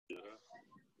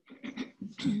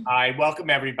Hi, welcome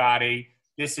everybody.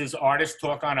 This is Artist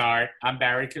Talk on Art. I'm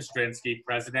Barry Kostrinsky,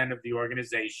 president of the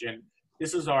organization.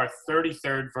 This is our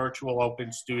 33rd virtual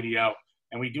open studio,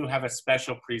 and we do have a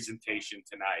special presentation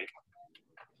tonight.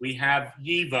 We have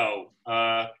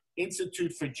YIVO,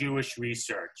 Institute for Jewish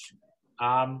Research.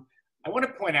 I want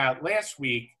to point out, last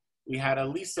week we had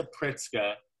Elisa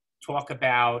Pritzka talk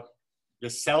about the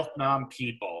Selknam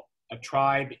people, a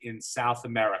tribe in South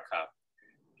America.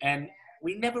 And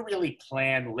we never really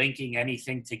planned linking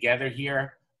anything together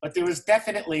here, but there was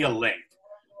definitely a link.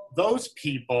 Those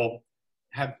people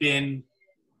have been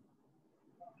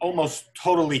almost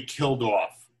totally killed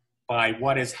off by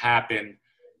what has happened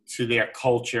to their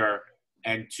culture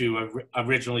and to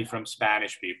originally from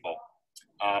Spanish people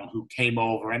who came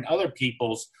over, and other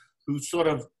peoples who sort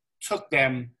of took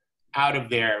them out of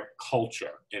their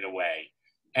culture in a way.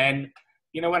 And,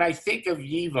 you know, when I think of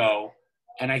YIVO,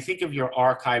 and I think of your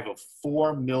archive of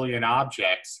 4 million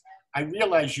objects, I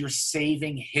realize you're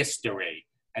saving history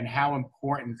and how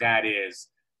important that is.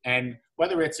 And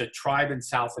whether it's a tribe in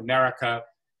South America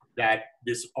that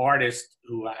this artist,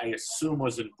 who I assume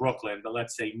was in Brooklyn, but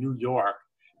let's say New York,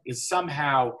 is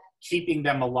somehow keeping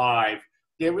them alive.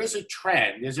 There is a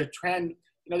trend. There's a trend.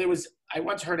 You know, I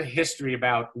once heard a history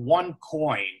about one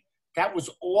coin. That was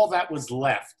all that was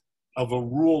left of a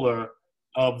ruler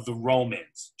of the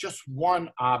Romans, just one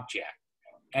object.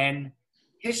 And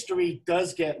history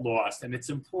does get lost, and it's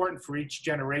important for each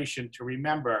generation to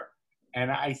remember. And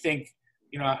I think,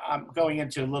 you know, I'm going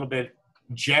into a little bit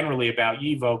generally about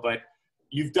YIVO, but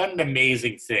you've done an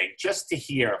amazing thing. Just to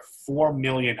hear 4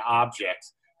 million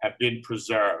objects have been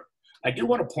preserved. I do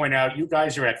want to point out, you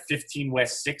guys are at 15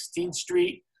 West 16th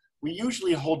Street. We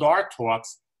usually hold our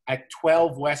talks at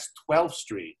 12 West 12th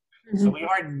Street. So we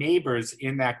are neighbors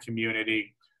in that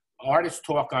community. Artist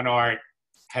Talk on Art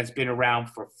has been around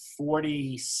for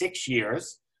 46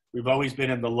 years. We've always been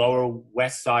in the lower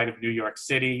west side of New York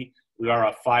City. We are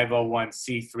a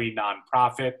 501c3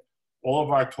 nonprofit. All of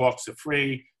our talks are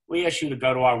free. We ask you to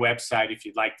go to our website if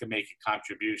you'd like to make a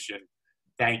contribution.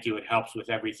 Thank you. It helps with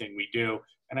everything we do.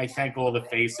 And I thank all the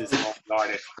faces and all the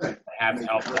artists that have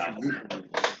helped us.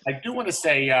 I do want to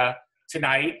say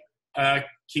tonight,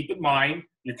 keep in mind,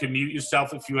 you can mute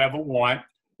yourself if you ever want.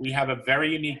 We have a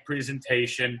very unique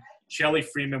presentation. Shelly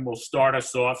Freeman will start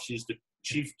us off. She's the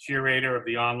Chief Curator of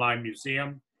the Online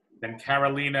Museum. Then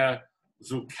Karolina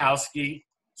Ziulkoski,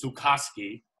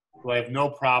 who I have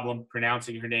no problem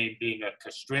pronouncing her name being a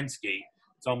Kostrinsky.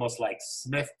 It's almost like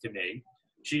Smith to me.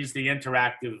 She's the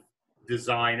interactive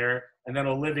designer. And then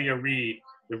Olivia Reid,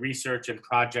 the research and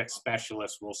project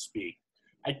specialist, will speak.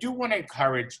 I do want to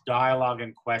encourage dialogue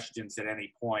and questions at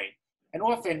any point. And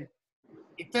often,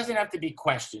 it doesn't have to be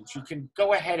questions. You can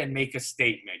go ahead and make a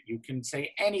statement. You can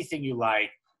say anything you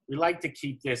like. We like to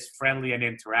keep this friendly and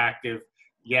interactive.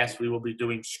 Yes, we will be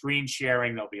doing screen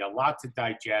sharing. There'll be a lot to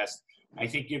digest. I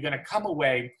think you're going to come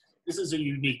away. This is a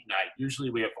unique night. Usually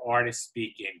we have artists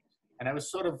speaking. And I was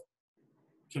sort of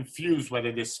confused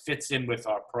whether this fits in with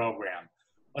our program.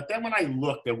 But then when I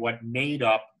looked at what made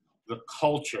up the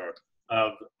culture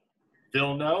of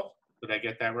Vilno, did I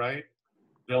get that right?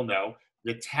 Vilno,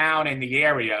 the town and the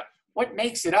area, what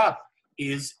makes it up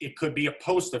is it could be a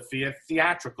poster for a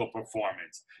theatrical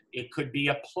performance. It could be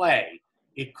a play.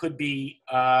 It could be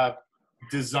a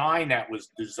design that was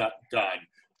done.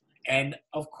 And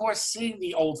of course, seeing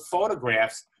the old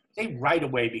photographs, they right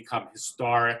away become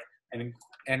historic.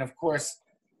 And of course,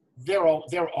 they're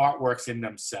artworks in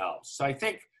themselves. So I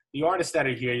think the artists that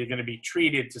are here, you're going to be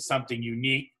treated to something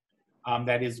unique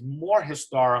that is more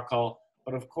historical.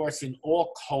 But of course, in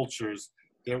all cultures,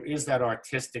 there is that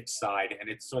artistic side, and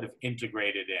it's sort of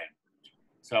integrated in.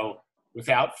 So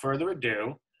without further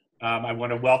ado, I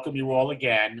want to welcome you all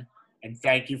again, and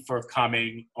thank you for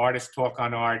coming. Artist Talk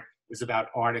on Art is about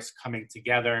artists coming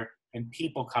together and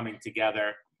people coming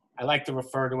together. I like to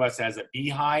refer to us as a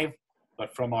beehive,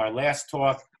 but from our last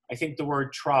talk, I think the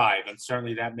word tribe, and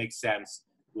certainly that makes sense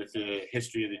with the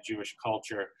history of the Jewish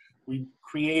culture. We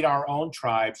create our own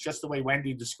tribes, just the way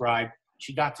Wendy described.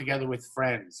 She got together with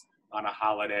friends on a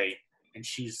holiday, and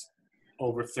she's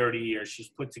over 30 years. She's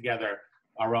put together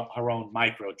her own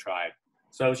micro tribe.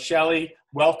 So Shelly,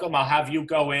 welcome. I'll have you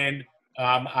go in.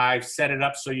 I've set it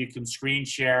up so you can screen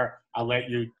share. I'll let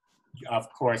you, of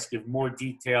course, give more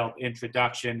detailed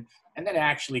introduction, and then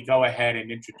actually go ahead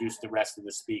and introduce the rest of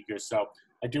the speakers. So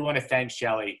I do want to thank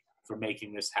Shelly for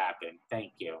making this happen.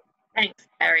 Thank you. Thanks,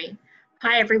 Barry.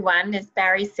 Hi everyone, as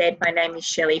Barry said, my name is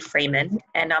Shelly Freeman,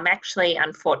 and I'm actually,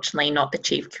 unfortunately, not the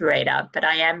Chief Curator, but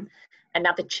I am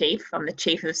another chief. I'm the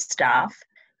Chief of Staff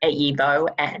at YIVO,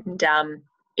 and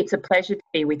It's a pleasure to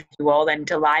be with you all, and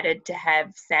delighted to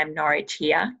have Sam Norwich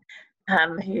here,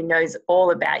 who knows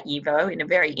all about YIVO in a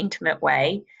very intimate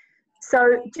way.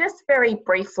 So just very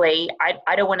briefly,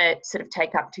 I don't want to sort of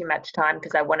take up too much time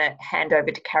because I want to hand over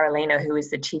to Karolina, who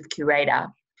is the Chief Curator.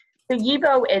 So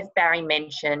YIVO, as Barry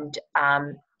mentioned,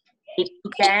 it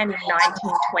began in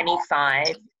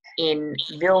 1925 in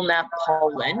Vilna,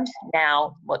 Poland.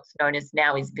 Now, what's known as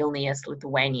now is Vilnius,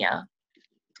 Lithuania.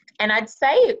 And I'd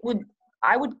say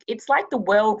it's like the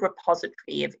world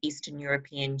repository of Eastern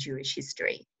European Jewish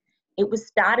history. It was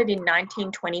started in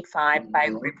 1925 by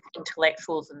a group of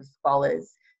intellectuals and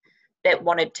scholars that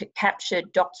wanted to capture,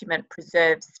 document,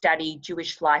 preserve, study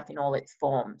Jewish life in all its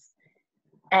forms.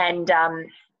 And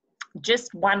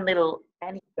just one little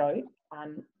anecdote,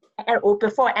 and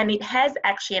it has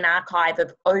actually an archive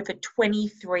of over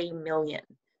 23 million,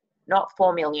 not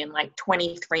 4 million, like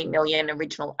 23 million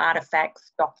original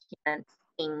artifacts, documents,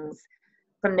 things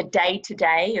from the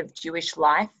day-to-day of Jewish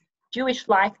life,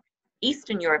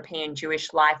 Eastern European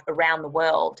Jewish life around the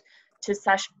world, to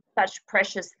such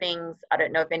precious things. I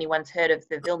don't know if anyone's heard of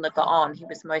the Vilna Gaon. He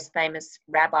was the most famous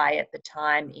rabbi at the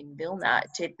time in Vilna,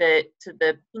 to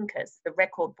the Pincus, the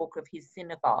record book of his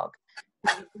synagogue,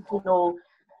 the original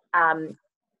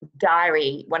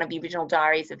diary, one of the original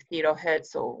diaries of Theodor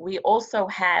Herzl. We also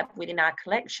have within our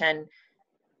collection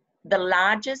the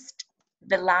largest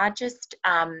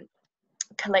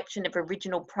collection of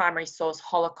original primary source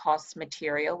Holocaust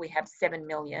material. We have 7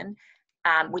 million,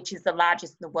 which is the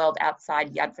largest in the world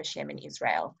outside Yad Vashem in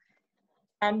Israel.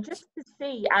 And just to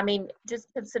see, I mean, just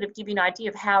to sort of give you an idea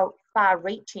of how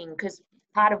far-reaching, because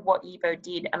part of what YIVO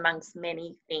did, amongst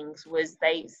many things, was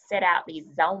they set out these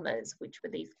Zalmas, which were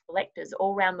these collectors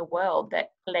all around the world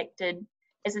that collected,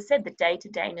 as I said, the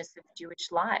day-to-dayness of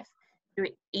Jewish life,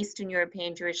 Eastern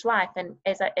European Jewish life. And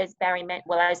as I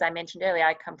mentioned earlier,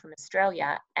 I come from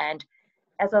Australia, and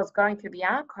as I was going through the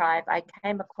archive, I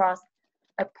came across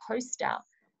a poster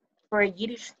for a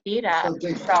Yiddish theatre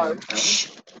show,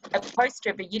 a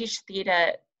poster of a Yiddish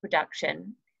theatre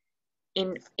production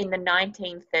in the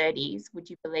 1930s, would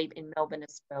you believe, in Melbourne,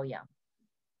 Australia.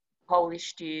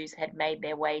 Polish Jews had made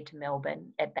their way to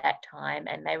Melbourne at that time,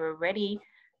 and they were already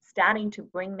starting to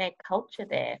bring their culture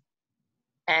there.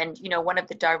 And, you know, one of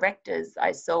the directors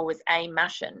I saw was A.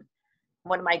 Mushin.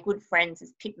 One of my good friends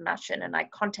is Pip Mushin, and I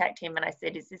contacted him and I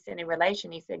said, is this any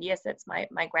relation? He said, yes, that's my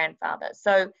grandfather.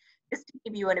 So just to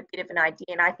give you a bit of an idea,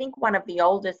 and I think one of the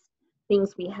oldest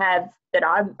things we have that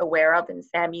I'm aware of, and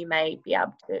Sam, you may be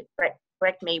able to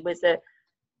correct me, was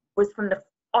from the,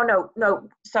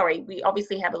 we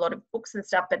obviously have a lot of books and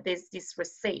stuff, but there's this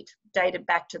receipt dated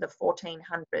back to the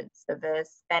 1400s of a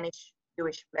Spanish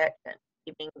Jewish merchant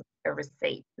giving a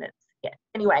receipt.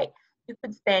 Anyway, you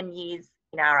could spend years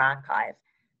in our archive.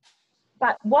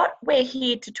 But what we're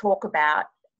here to talk about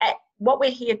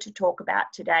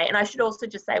today, and I should also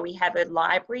just say we have a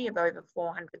library of over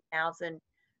 400,000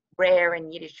 rare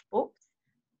and Yiddish books,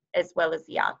 as well as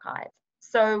the archive.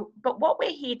 So, but what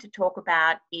we're here to talk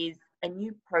about is a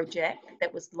new project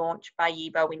that was launched by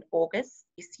YIVO in August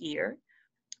this year.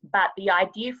 But the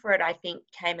idea for it, I think,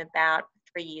 came about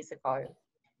 3 years ago.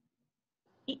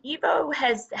 YIVO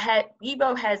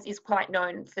is quite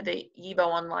known for the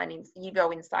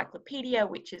YIVO Encyclopedia,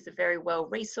 which is a very well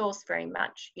resourced, very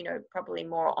much, you know, probably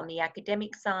more on the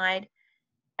academic side.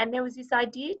 And there was this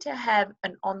idea to have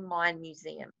an online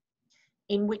museum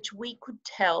in which we could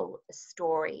tell a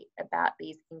story about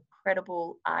these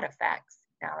incredible artifacts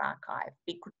in our archive.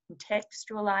 We could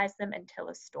contextualize them and tell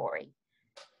a story.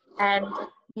 And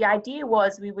the idea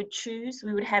was we would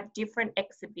have different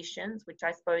exhibitions, which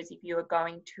I suppose if you were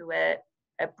going to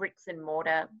a bricks and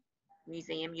mortar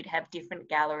museum, you'd have different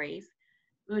galleries.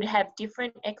 We would have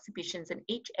different exhibitions, and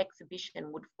each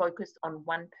exhibition would focus on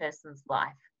one person's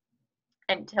life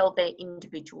and tell their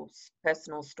individual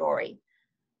personal story.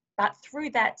 But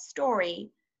through that story,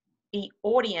 the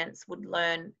audience would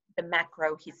learn the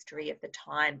macro history of the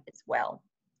time as well.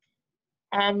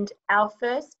 And our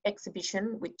first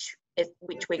exhibition, which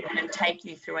we're going to take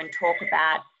you through and talk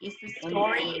about, is the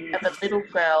story of a little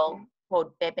girl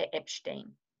called Beba Epstein.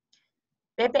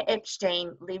 Beba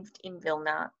Epstein lived in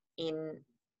Vilna, in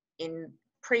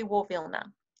pre-war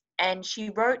Vilna, and she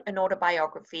wrote an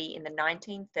autobiography in the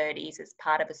 1930s as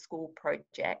part of a school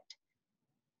project,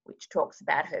 which talks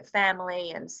about her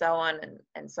family and so on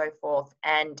and so forth.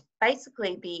 And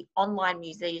basically the Online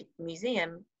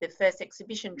Museum, the first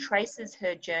exhibition, traces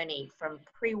her journey from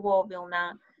pre-war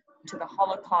Vilna to the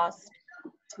Holocaust,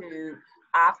 to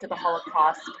after the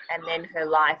Holocaust, and then her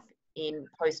life in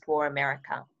post-war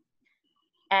America.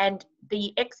 And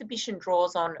the exhibition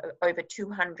draws on over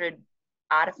 200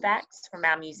 artifacts from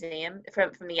our museum,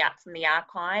 from the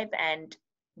archive, and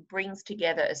brings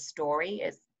together a story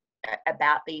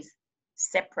about these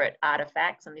separate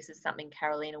artifacts. And this is something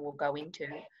Karolina will go into.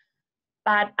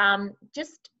 But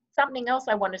just something else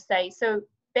I want to say. So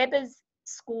Beba's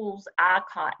Schools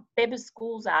archive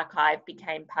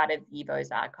became part of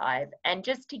YIVO's archive. And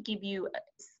just to give you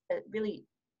a really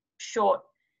short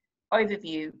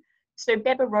overview, so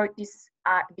Beba wrote this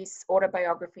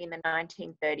autobiography in the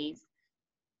 1930s.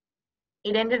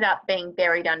 It ended up being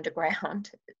buried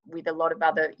underground with a lot of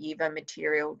other YIVO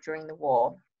material during the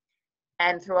war.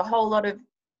 And through a whole lot of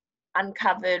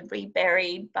uncovered,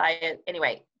 reburied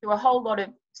through a whole lot of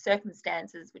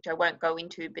circumstances, which I won't go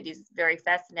into, but is very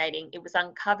fascinating, it was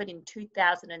uncovered in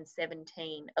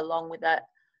 2017, along with a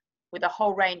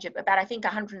whole range of about, I think,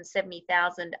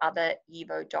 170,000 other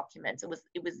YIVO documents. It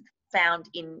was found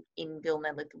in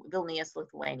Vilnius,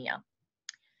 Lithuania.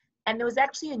 And there was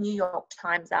actually a New York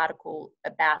Times article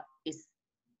about this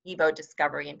YIVO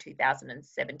discovery in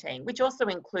 2017, which also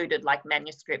included like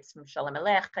manuscripts from Shelly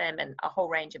and a whole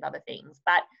range of other things.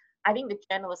 But I think the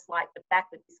journalists liked the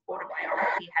fact that this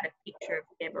autobiography had a picture of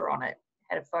Beba on it,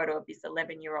 had a photo of this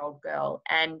 11-year-old girl.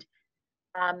 And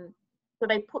so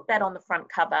they put that on the front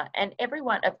cover, and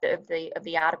everyone of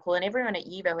the article and everyone at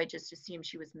YIVO had just assumed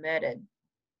she was murdered.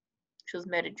 She was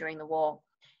murdered during the war.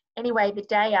 Anyway, the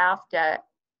day after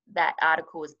that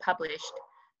article was published,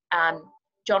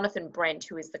 Jonathan Brent,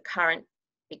 who is the current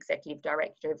executive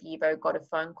director of YIVO, got a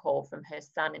phone call from her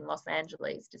son in Los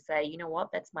Angeles to say, you know what,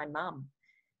 that's my mum.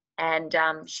 And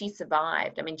she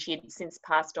survived. I mean, she had since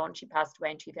passed on. She passed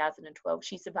away in 2012.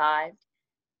 She survived,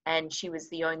 and she was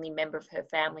the only member of her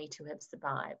family to have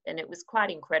survived. And it was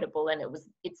quite incredible. And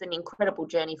it's an incredible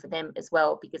journey for them as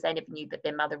well, because they never knew that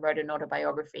their mother wrote an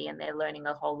autobiography, and they're learning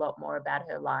a whole lot more about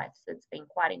her life. So it's been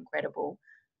quite incredible.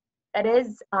 It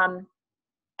is,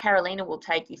 Karolina will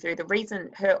take you through the reason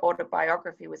her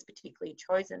autobiography was particularly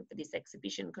chosen for this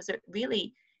exhibition, because it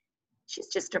really, she's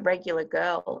just a regular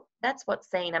girl. That's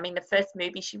what's seen. I mean, the first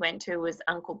movie she went to was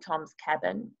Uncle Tom's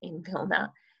Cabin in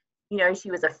Vilna. You know, she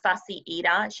was a fussy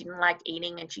eater. She didn't like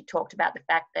eating, and she talked about the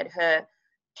fact that her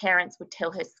parents would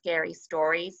tell her scary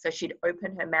stories. So she'd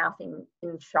open her mouth in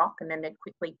shock, and then they'd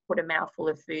quickly put a mouthful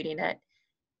of food in it.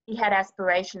 She had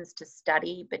aspirations to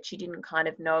study, but she didn't kind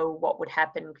of know what would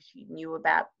happen. She knew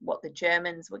about that the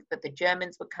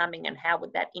Germans were coming, and how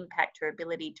would that impact her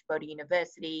ability to go to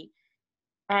university.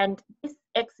 And this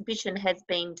exhibition has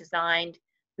been designed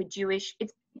for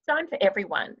it's designed for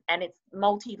everyone, and it's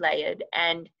multi-layered.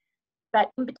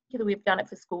 But in particular, we've done it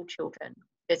for school children.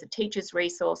 There's a teacher's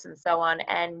resource and so on,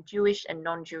 and Jewish and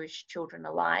non-Jewish children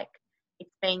alike.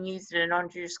 It's being used at a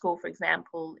non-Jewish school, for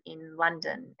example, in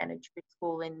London, and a Jewish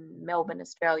school in Melbourne,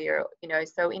 Australia. You know,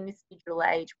 so in this digital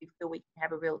age, we feel we can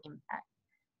have a real impact.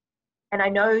 And I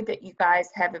know that you guys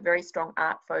have a very strong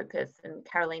art focus, and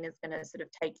Karolina's going to sort of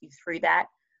take you through that.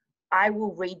 I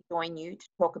will rejoin you to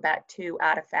talk about two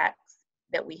artifacts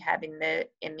that we have in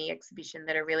the exhibition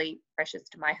that are really precious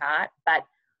to my heart. But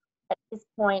at this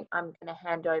point, I'm going to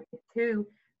hand over to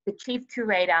the Chief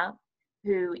Curator,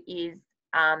 who is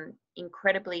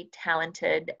incredibly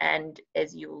talented, and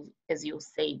as you'll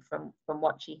see from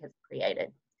what she has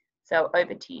created. So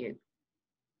over to you.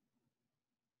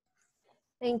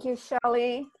 Thank you,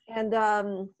 Shelly, and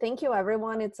thank you,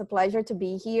 everyone. It's a pleasure to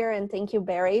be here, and thank you,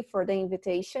 Barry, for the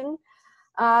invitation.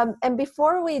 And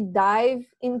before we dive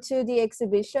into the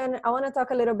exhibition, I want to talk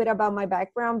a little bit about my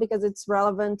background, because it's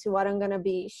relevant to what I'm going to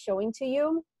be showing to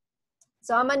you.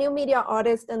 So I'm a new media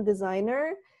artist and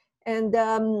designer, and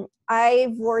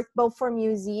I've worked both for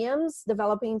museums,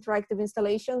 developing interactive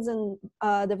installations, and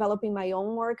developing my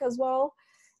own work as well.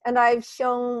 And I've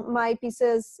shown my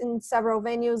pieces in several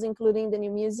venues, including the New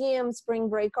Museum, Spring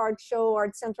Break Art Show,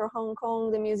 Art Center Hong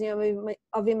Kong, the Museum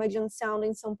of Image and Sound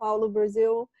in São Paulo,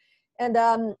 Brazil. And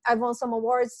I've won some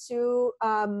awards too.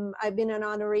 I've been an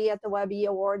honoree at the Webby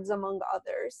Awards, among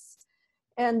others.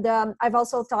 And I've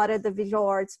also taught at the Visual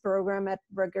Arts program at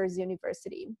Rutgers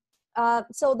University.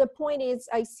 So the point is,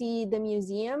 I see the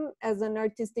museum as an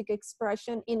artistic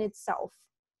expression in itself.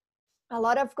 A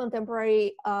lot of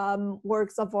contemporary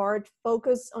works of art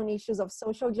focus on issues of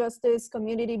social justice,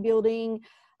 community building,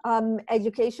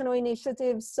 educational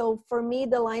initiatives. So for me,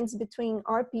 the lines between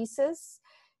art pieces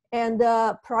and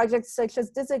projects such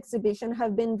as this exhibition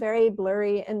have been very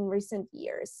blurry in recent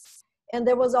years. And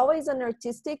there was always an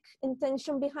artistic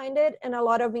intention behind it, and a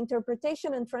lot of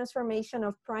interpretation and transformation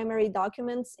of primary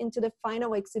documents into the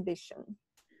final exhibition.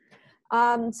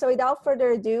 So without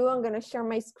further ado, I'm going to share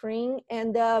my screen.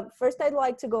 And first, I'd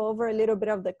like to go over a little bit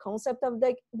of the concept of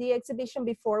the exhibition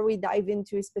before we dive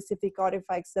into specific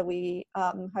artifacts that we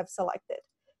have selected.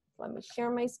 Let me share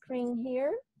my screen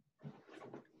here.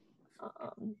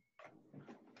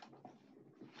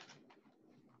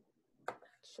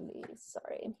 Actually,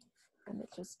 sorry, let me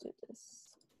just do this.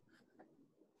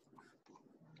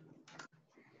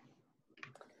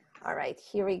 All right,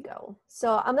 here we go.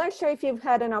 So I'm not sure if you've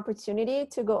had an opportunity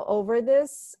to go over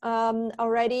this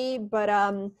already, but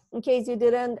in case you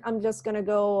didn't, I'm just gonna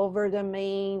go over the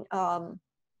main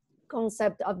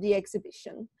concept of the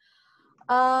exhibition.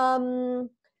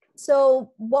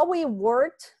 So what we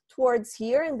worked towards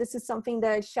here, and this is something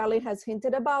that Shelly has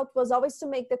hinted about, was always to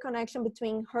make the connection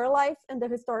between her life and the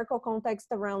historical context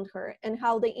around her and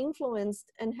how they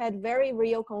influenced and had very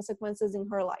real consequences in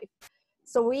her life.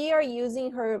 So we are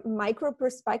using her micro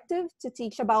perspective to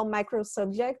teach about macro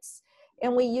subjects,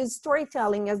 and we use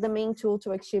storytelling as the main tool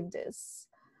to achieve this.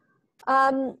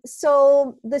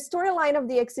 So the storyline of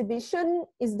the exhibition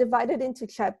is divided into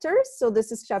chapters. So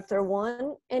this is chapter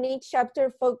 1, and each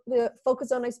chapter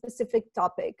focus on a specific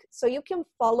topic. So you can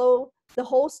follow the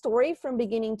whole story from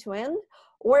beginning to end,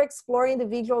 or explore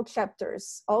individual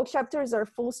chapters. All chapters are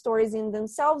full stories in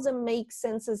themselves and make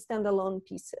sense as standalone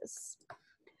pieces.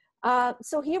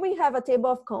 So here we have a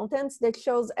table of contents that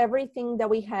shows everything that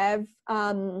we have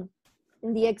in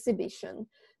the exhibition.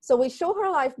 So we show her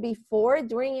life before,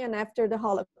 during, and after the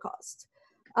Holocaust.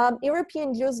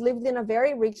 European Jews lived in a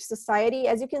very rich society.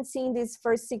 As you can see in these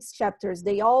first 6 chapters,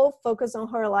 they all focus on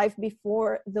her life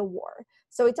before the war.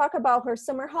 So we talk about her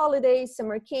summer holidays,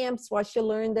 summer camps, what she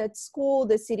learned at school,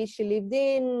 the city she lived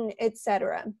in,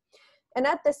 etc. And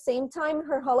at the same time,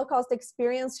 her Holocaust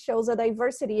experience shows a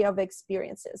diversity of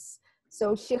experiences.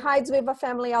 So she hides with a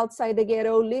family outside the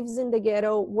ghetto, lives in the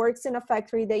ghetto, works in a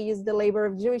factory that used the labor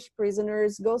of Jewish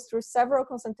prisoners, goes through several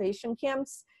concentration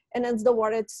camps, and ends the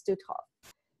war at Stutthof.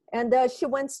 And she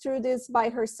went through this by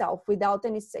herself without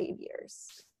any saviors.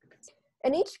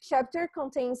 And each chapter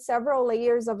contains several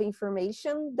layers of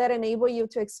information that enable you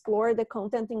to explore the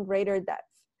content in greater depth.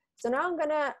 So now I'm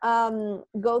gonna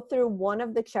go through one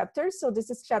of the chapters. So this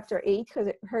is chapter 8,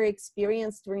 her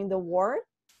experience during the war,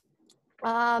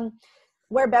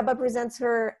 where Beba presents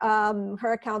her,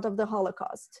 her account of the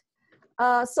Holocaust.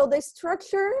 So the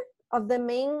structure of the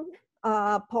main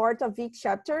part of each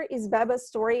chapter is Beba's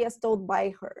story as told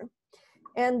by her.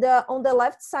 And on the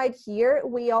left side here,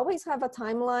 we always have a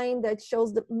timeline that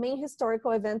shows the main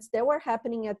historical events that were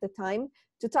happening at the time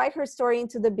to tie her story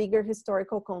into the bigger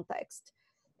historical context.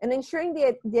 And ensuring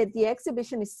that the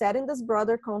exhibition is set in this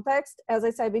broader context, as I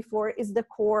said before, is the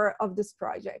core of this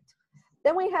project.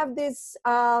 Then we have these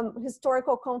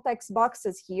historical context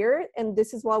boxes here, and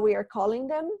this is what we are calling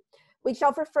them, which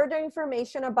offer further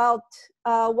information about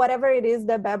whatever it is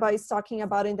that Beba is talking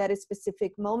about in that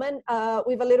specific moment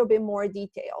with a little bit more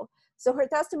detail. So her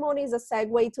testimony is a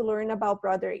segue to learn about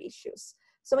broader issues.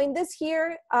 So in this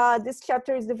here, this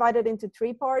chapter is divided into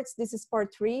 3 parts. This is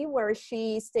part 3, where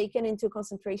she's taken into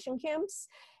concentration camps.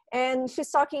 And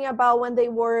she's talking about when they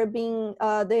were being,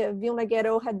 the Vilna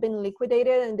Ghetto had been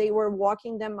liquidated and they were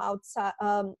walking them outside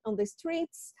on the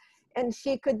streets. And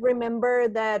she could remember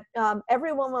that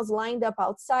everyone was lined up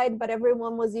outside, but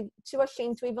everyone was too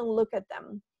ashamed to even look at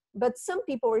them. But some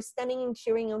people were standing and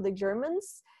cheering on the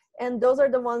Germans. And those are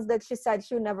the ones that she said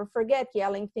she would never forget,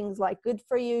 yelling things like, "Good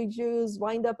for you, Jews,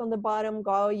 wind up on the bottom,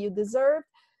 go all you deserve."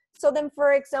 So then,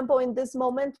 for example, in this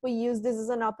moment, we use this as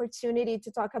an opportunity to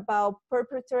talk about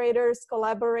perpetrators,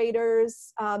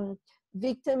 collaborators,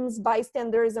 victims,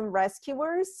 bystanders, and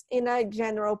rescuers in a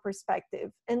general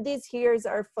perspective. And these here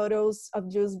are photos of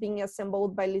Jews being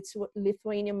assembled by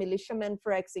Lithuanian militiamen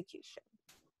for execution.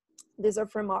 These are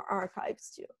from our archives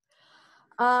too.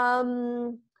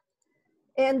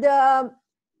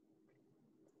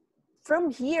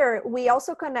 From here, we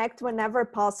also connect whenever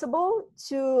possible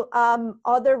to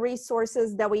other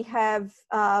resources that we have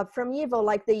from YIVO,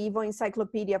 like the YIVO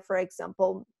Encyclopedia, for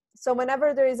example. So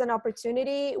whenever there is an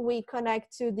opportunity, we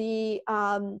connect to the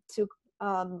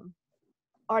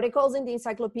articles in the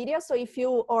encyclopedia. So if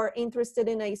you are interested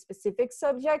in a specific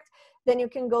subject, then you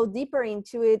can go deeper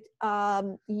into it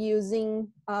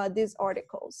using these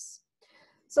articles.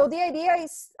 So the idea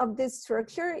of this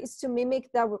structure is to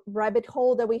mimic the rabbit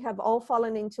hole that we have all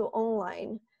fallen into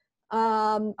online,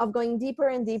 of going deeper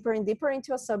and deeper and deeper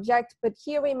into a subject, but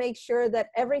here we make sure that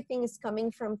everything is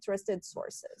coming from trusted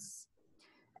sources.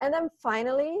 And then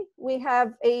finally, we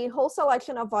have a whole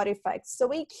selection of artifacts.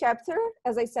 So each chapter,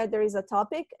 as I said, there is a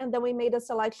topic, and then we made a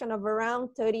selection of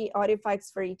around 30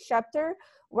 artifacts for each chapter,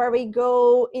 where we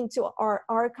go into our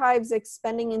archives,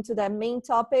 expanding into that main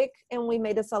topic, and we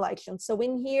made a selection. So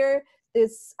in here,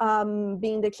 this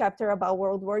being the chapter about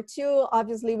World War II,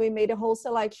 obviously we made a whole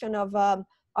selection of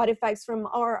artifacts from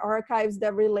our archives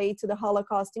that relate to the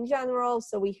Holocaust in general.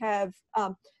 So we have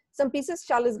some pieces.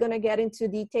 Shelly is going to get into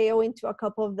detail into a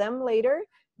couple of them later.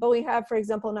 But we have, for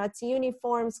example, Nazi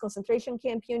uniforms, concentration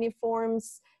camp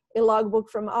uniforms, a logbook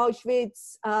from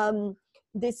Auschwitz.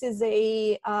 This is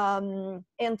a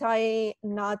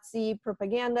anti-Nazi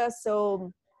propaganda.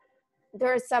 So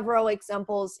there are several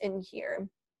examples in here.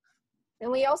 And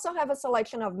we also have a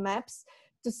selection of maps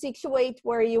to situate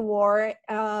where you are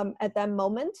at that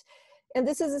moment. And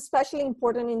this is especially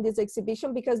important in this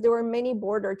exhibition because there were many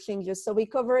border changes. So we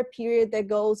cover a period that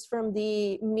goes from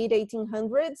the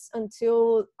mid-1800s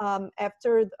until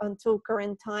until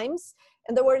current times.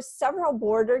 And there were several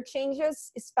border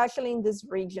changes, especially in this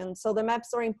region. So the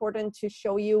maps are important to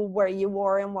show you where you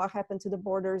are and what happened to the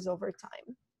borders over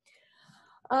time.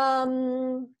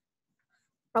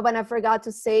 When I forgot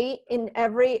to say, in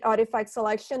every artifact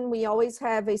selection, we always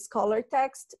have a scholar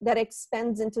text that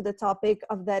expands into the topic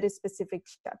of that specific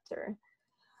chapter.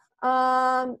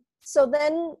 So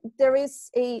then there is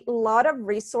a lot of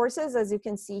resources, as you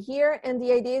can see here, and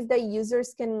the idea is that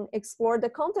users can explore the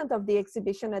content of the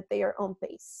exhibition at their own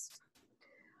pace.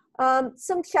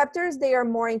 Some chapters, they are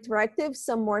more interactive,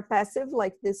 some more passive,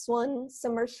 like this one.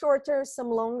 Some are shorter, some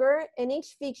longer, and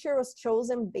each feature was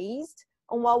chosen based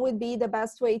on what would be the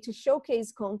best way to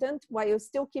showcase content while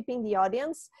still keeping the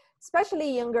audience,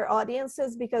 especially younger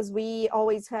audiences, because we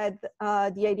always had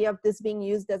the idea of this being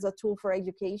used as a tool for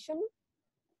education,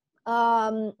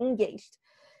 engaged.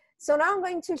 So now I'm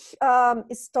going to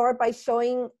start by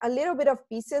showing a little bit of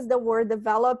pieces that were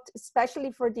developed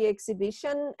especially for the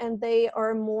exhibition, and they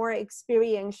are more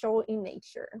experiential in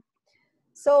nature.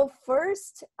 So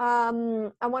first, I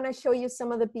want to show you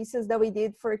some of the pieces that we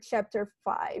did for chapter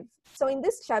 5. So in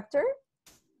this chapter,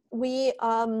 we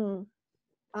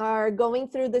are going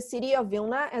through the city of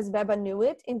Vilna as Beba knew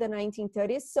it in the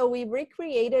 1930s. So we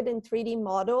recreated in 3D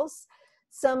models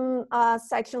some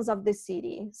sections of the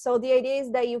city. So the idea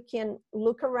is that you can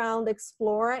look around,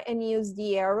 explore, and use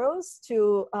the arrows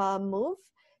to move.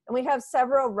 And we have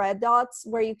several red dots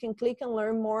where you can click and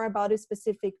learn more about a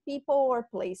specific people or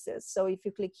places. So if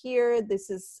you click here, this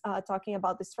is talking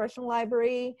about the Strashon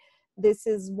Library. This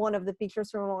is one of the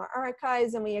pictures from our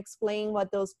archives, and we explain what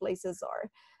those places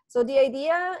are. So the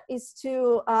idea is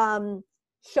to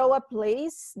show a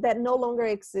place that no longer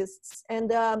exists.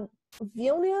 And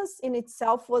Vilnius in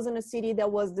itself wasn't a city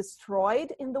that was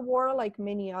destroyed in the war like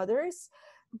many others,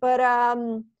 but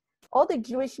all the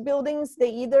Jewish buildings, they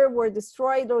either were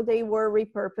destroyed or they were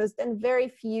repurposed, and very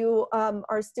few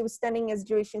are still standing as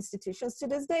Jewish institutions to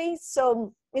this day.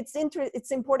 So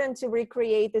it's important to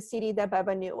recreate the city that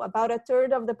Beba knew. About a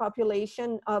third to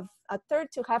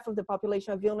half of the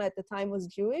population of Vilna at the time was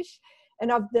Jewish.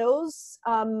 And of those,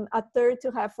 a third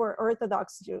to half were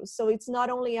Orthodox Jews. So it's not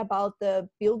only about the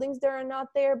buildings that are not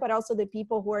there, but also the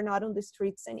people who are not on the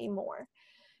streets anymore.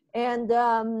 And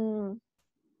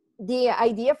the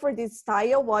idea for this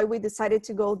style, why we decided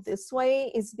to go this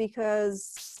way, is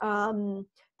because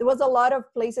there was a lot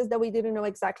of places that we didn't know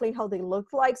exactly how they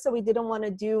looked like. So we didn't want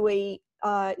to do a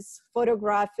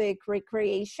photographic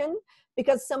recreation,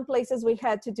 because some places we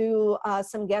had to do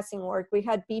some guessing work. We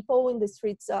had people in the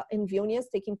streets in Vilnius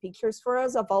taking pictures for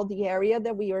us of all the area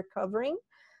that we were covering.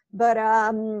 But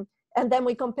and then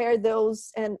we compared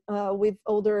those and with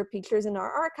older pictures in our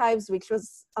archives, which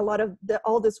was a lot of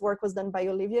all this work was done by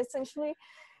Olivia essentially.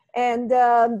 And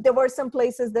there were some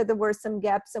places that there were some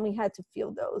gaps and we had to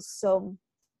fill those. So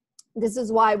this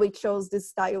is why we chose this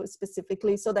style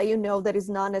specifically, so that you know that it's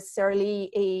not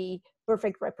necessarily a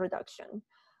perfect reproduction.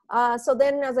 So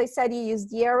then, as I said, you use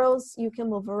the arrows, you can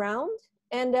move around.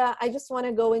 And I just want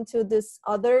to go into this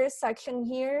other section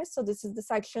here. So this is the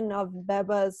section of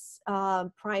Beba's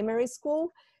primary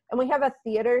school. And we have a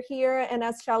theater here. And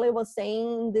as Shelly was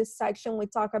saying, in this section, we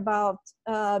talk about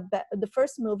the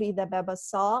first movie that Beba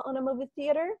saw on a movie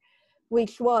theater,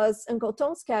 which was Uncle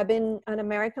Tom's Cabin, an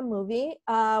American movie.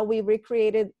 We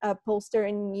recreated a poster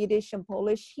in Yiddish and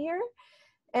Polish here.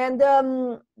 And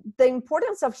the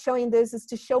importance of showing this is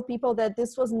to show people that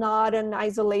this was not an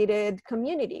isolated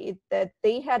community, that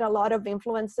they had a lot of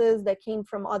influences that came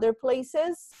from other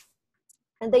places.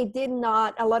 And they did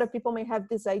not, a lot of people may have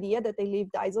this idea that they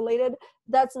lived isolated.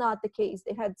 That's not the case.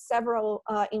 They had several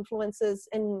influences.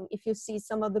 And if you see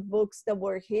some of the books that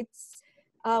were hits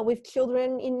with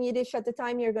children in Yiddish at the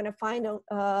time, you're going to find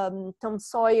Tom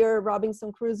Sawyer,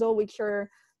 Robinson Crusoe, which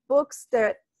are books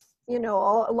that you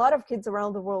know, a lot of kids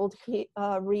around the world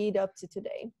read up to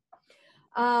today.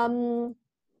 And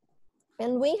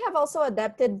we have also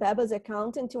adapted Beba's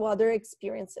account into other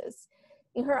experiences.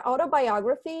 In her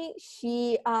autobiography,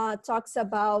 she talks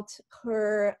about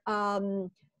her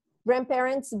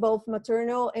grandparents, both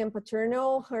maternal and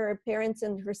paternal, her parents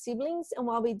and her siblings. And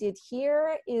what we did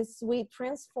here is we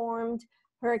transformed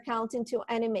her account into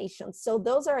animations. So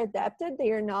those are adapted.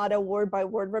 They are not a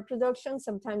word-by-word reproduction.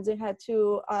 Sometimes we had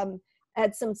to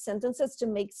add some sentences to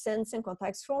make sense and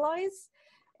contextualize.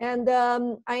 And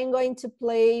I'm going to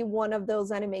play one of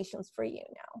those animations for you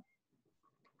now.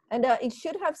 And it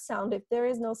should have sound. If there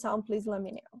is no sound, please let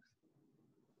me know.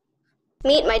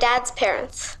 Meet my dad's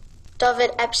parents,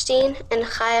 Beba Epstein and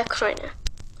Karolina.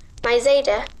 My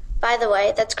Zeta, by the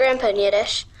way, that's Grandpa in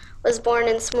Yiddish, was born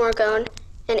in Smorgon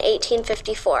in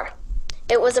 1854.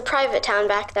 It was a private town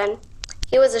back then.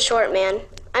 He was a short man.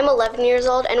 I'm 11 years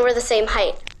old and we're the same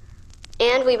height.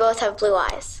 And we both have blue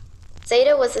eyes.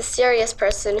 Zeta was a serious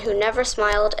person who never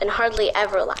smiled and hardly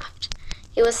ever laughed.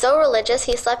 He was so religious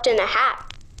he slept in a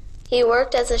hat. He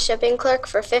worked as a shipping clerk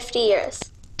for 50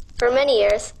 years. For many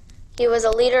years, he was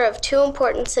a leader of two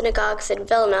important synagogues in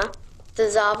Vilna, the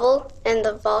Zavel and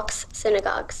the Volks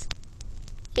synagogues.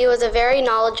 He was a very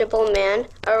knowledgeable man,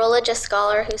 a religious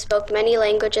scholar who spoke many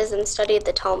languages and studied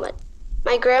the Talmud.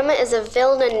 My grandma is a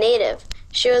Vilna native.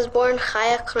 She was born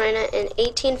Karolina in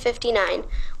 1859,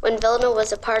 when Vilna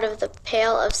was a part of the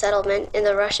Pale of Settlement in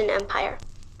the Russian Empire.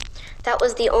 That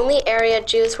was the only area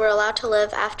Jews were allowed to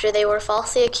live after they were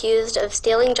falsely accused of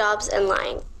stealing jobs and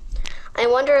lying. I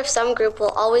wonder if some group will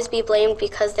always be blamed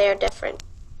because they are different.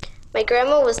 My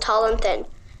grandma was tall and thin.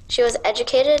 She was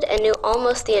educated and knew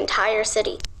almost the entire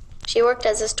city. She worked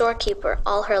as a storekeeper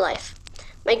all her life.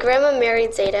 My grandma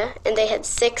married Zeta, and they had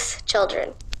 6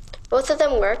 children. Both of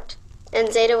them worked,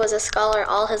 and Zeta was a scholar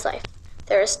all his life.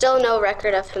 There is still no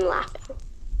record of him laughing.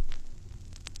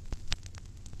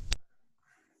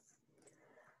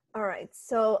 All right,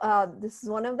 so this is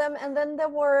one of them. And then there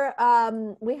were,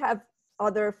 we have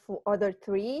other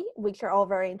 3, which are all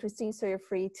very interesting, so you're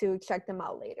free to check them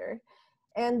out later.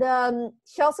 And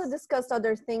she also discussed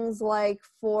other things like,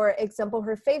 for example,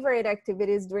 her favorite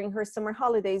activities during her summer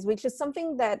holidays, which is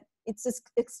something that it's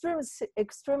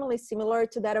extremely similar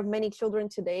to that of many children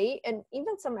today, and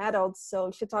even some adults. So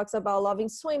she talks about loving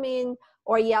swimming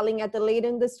or yelling at the lady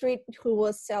in the street who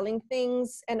was selling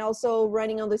things, and also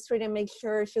running on the street and make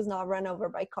sure she's not run over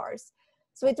by cars.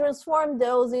 So we transformed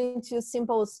those into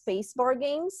simple space bar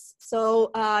games.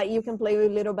 So you can play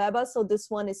with little Beba. So this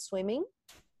one is swimming.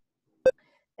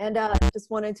 And just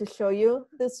wanted to show you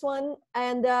this one.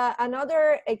 And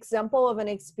another example of an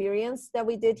experience that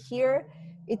we did here,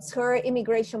 it's her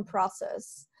immigration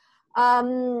process.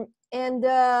 Her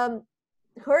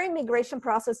immigration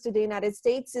process to the United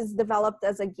States is developed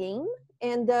as a game.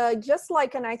 And just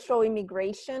like an actual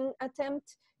immigration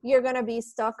attempt, you're gonna be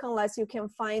stuck unless you can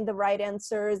find the right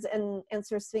answers and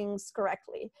answer things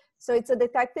correctly. So it's a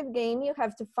detective game. You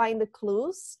have to find the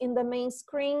clues in the main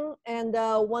screen. And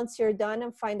once you're done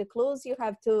and find the clues, you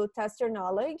have to test your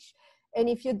knowledge. And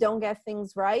if you don't get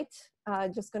things right,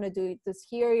 just gonna do this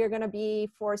here, you're gonna be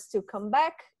forced to come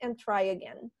back and try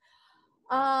again.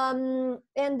 In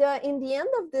the end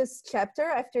of this chapter,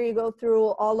 after you go through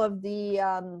all of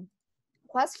the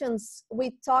questions,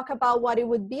 we talk about what it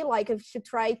would be like if she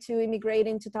tried to immigrate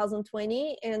in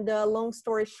 2020. And long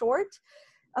story short,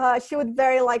 she would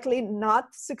very likely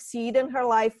not succeed, and her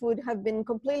life would have been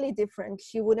completely different.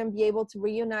 She wouldn't be able to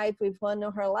reunite with one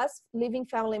of her last living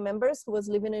family members who was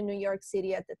living in New York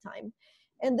City at the time.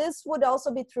 And this would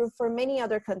also be true for many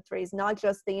other countries, not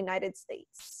just the United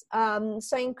States.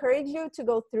 So I encourage you to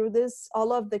go through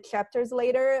all of the chapters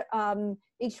later.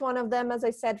 Each one of them, as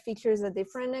I said, features a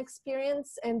different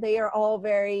experience, and they are all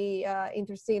very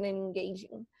interesting and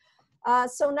engaging.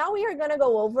 So now we are going to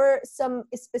go over some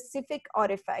specific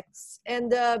artifacts.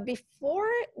 And before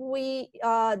we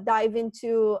dive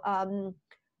into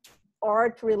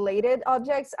art-related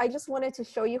objects, I just wanted to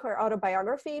show you her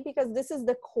autobiography, because this is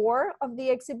the core of the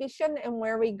exhibition and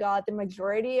where we got the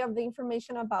majority of the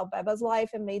information about Beba's life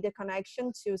and made the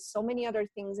connection to so many other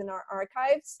things in our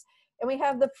archives. And we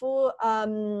have the full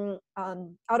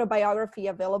autobiography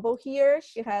available here.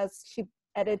 She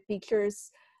added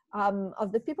pictures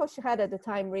of the people she had at the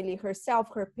time, really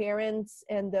herself, her parents,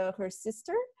 and her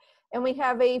sister. And we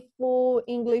have a full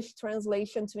English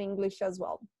translation to English as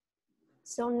well.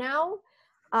 So now,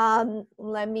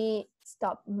 let me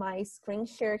stop my screen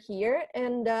share here,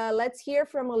 and let's hear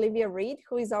from Olivia Reid,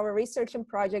 who is our research and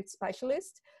project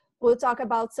specialist. We'll talk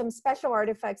about some special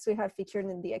artifacts we have featured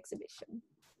in the exhibition.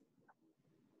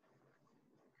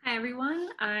 Hi everyone,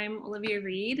 I'm Olivia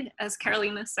Reid. As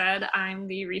Karolina said, I'm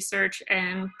the research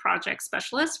and project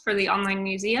specialist for the Online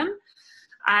Museum.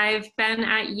 I've been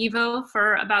at YIVO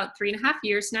for about 3.5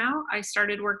 years now. I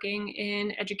started working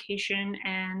in education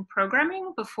and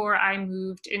programming before I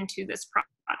moved into this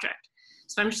project.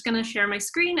 So I'm just going to share my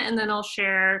screen and then I'll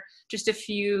share just a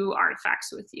few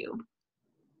artifacts with you.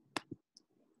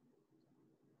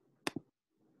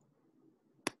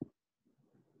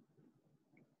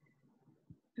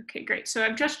 Okay, great. So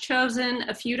I've just chosen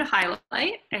a few to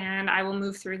highlight and I will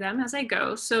move through them as I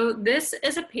go. So this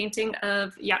is a painting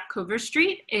of Ziulkoski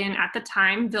Street in, at the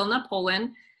time, Vilna, Poland,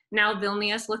 now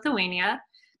Vilnius, Lithuania.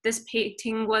 This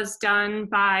painting was done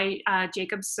by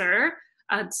Jacob Sir.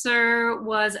 Sir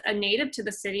was a native to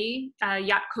the city.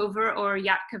 Ziulkoski or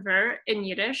Ziulkover in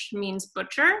Yiddish means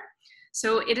butcher.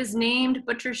 So it is named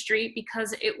Butcher Street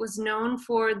because it was known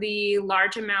for the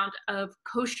large amount of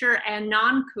kosher and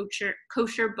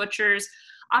non-kosher butchers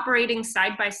operating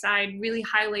side by side, really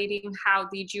highlighting how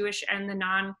the Jewish and the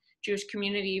non-Jewish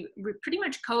community pretty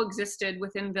much coexisted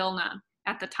within Vilna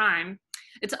at the time.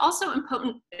 It's also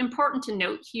important to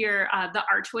note here the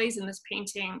archways in this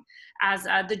painting, as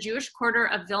the Jewish quarter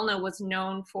of Vilna was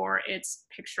known for its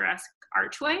picturesque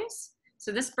archways.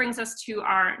 So this brings us to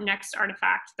our next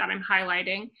artifact that I'm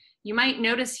highlighting. You might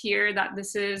notice here that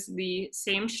this is the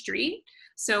same street.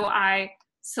 So I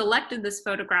selected this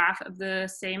photograph of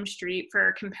the same street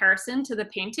for comparison to the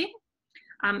painting.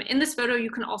 In this photo, you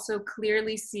can also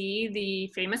clearly see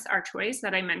the famous archways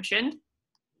that I mentioned.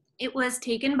 It was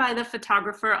taken by the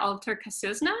photographer Alter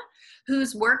Kasuzna,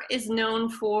 whose work is known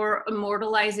for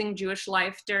immortalizing Jewish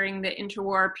life during the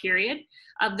interwar period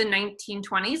of the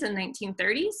 1920s and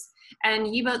 1930s. And the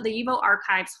YIVO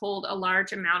archives hold a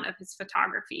large amount of his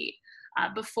photography.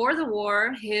 Before the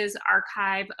war, his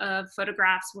archive of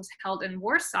photographs was held in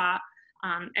Warsaw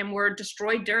and were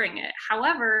destroyed during it.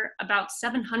 However, about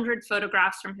 700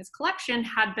 photographs from his collection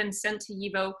had been sent to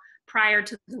YIVO prior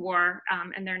to the war,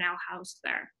 and they're now housed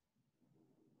there.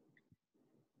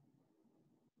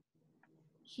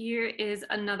 Here is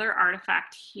another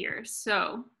artifact here.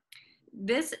 So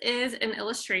this is an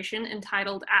illustration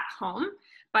entitled At Home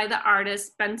by the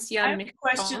artist Bensia. I have a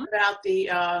question about the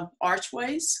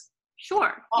archways.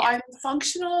 Sure. Are they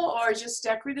functional or just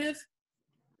decorative?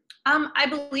 I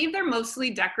believe they're mostly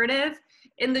decorative.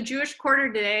 In the Jewish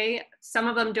quarter today, some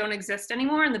of them don't exist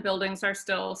anymore and the buildings are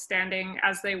still standing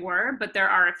as they were, but there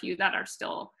are a few that are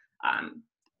still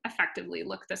effectively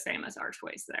look the same as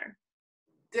archways there.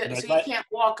 So you can't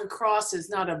walk across, it's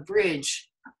not a bridge.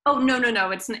 Oh, no,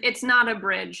 it's not a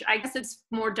bridge. I guess it's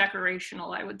more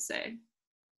decorational, I would say.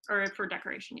 Or for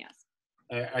decoration, yes.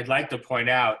 I'd like to point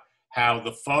out how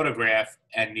the photograph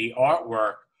and the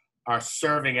artwork are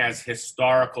serving as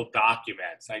historical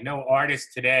documents. I know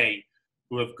artists today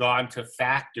who have gone to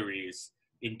factories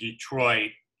in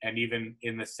Detroit and even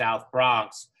in the South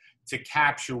Bronx to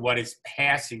capture what is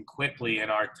passing quickly in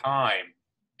our time.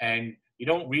 And you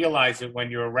don't realize it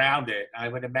when you're around it. I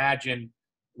would imagine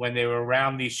when they were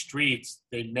around these streets,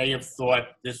 they may have thought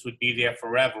this would be there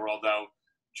forever, although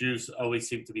Jews always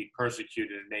seem to be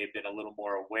persecuted and may have been a little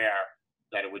more aware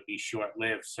that it would be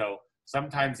short-lived. So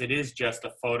sometimes it is just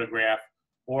a photograph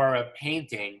or a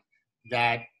painting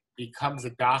that becomes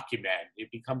a document. It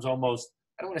becomes almost,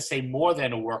 I don't want to say more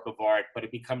than a work of art, but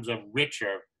it becomes a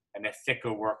richer and a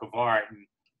thicker work of art. And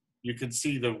you can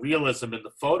see the realism in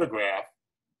the photograph,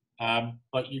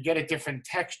 but you get a different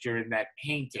texture in that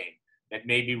painting that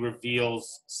maybe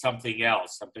reveals something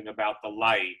else, something about the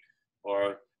light,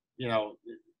 or, you know,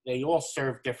 they all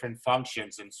serve different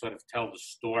functions and sort of tell the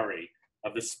story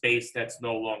of the space that's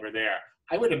no longer there.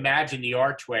 I would imagine the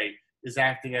archway is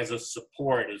acting as a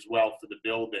support as well for the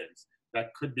buildings.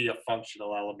 That could be a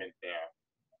functional element there.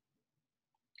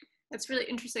 It's really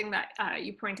interesting that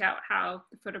you point out how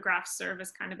the photographs serve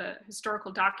as kind of a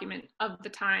historical document of the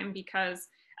time, because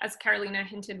as Karolina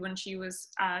hinted when she was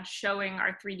showing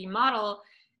our 3D model,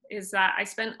 is that I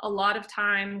spent a lot of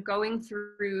time going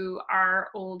through our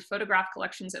old photograph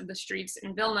collections of the streets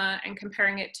in Vilna and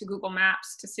comparing it to Google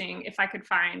Maps to seeing if I could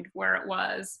find where it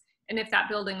was and if that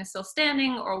building is still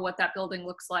standing or what that building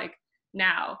looks like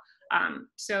now.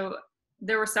 So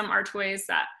there were some archways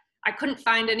that I couldn't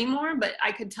find anymore, but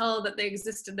I could tell that they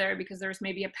existed there because there was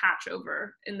maybe a patch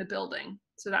over in the building.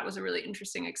 So that was a really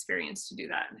interesting experience to do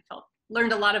that. And I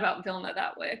learned a lot about Vilna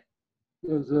that way.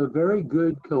 There's a very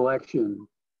good collection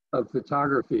of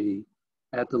photography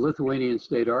at the Lithuanian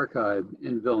State Archive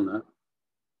in Vilna,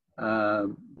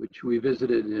 which we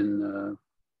visited in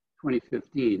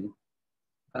 2015.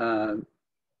 And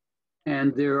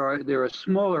there are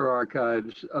smaller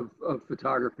archives of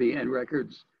photography and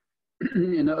records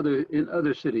in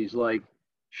other cities like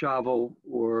Shavel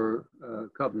or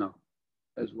Kovno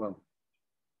as well.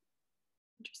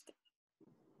 Interesting.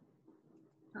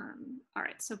 All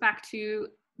right, so back to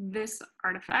this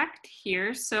artifact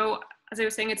here. So as I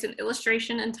was saying, it's an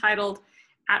illustration entitled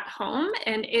At Home,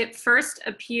 and it first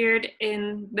appeared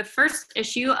in the first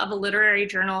issue of a literary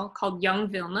journal called Young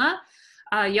Vilna.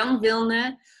 Young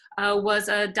Vilna was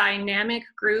a dynamic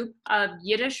group of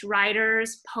Yiddish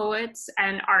writers, poets,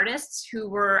 and artists who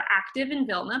were active in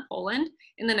Vilna, Poland,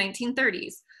 in the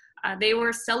 1930s. They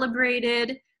were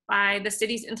celebrated by the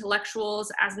city's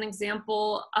intellectuals as an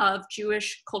example of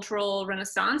Jewish cultural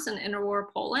renaissance in interwar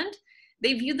Poland.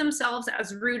 They viewed themselves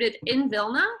as rooted in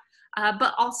Vilna,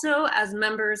 but also as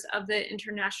members of the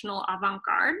international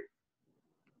avant-garde.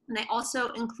 And they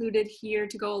also included here,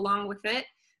 to go along with it,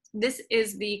 this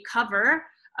is the cover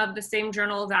of the same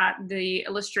journal that the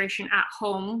illustration At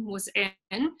Home was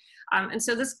in. And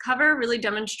so this cover really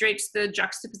demonstrates the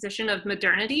juxtaposition of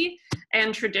modernity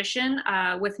and tradition,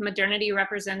 with modernity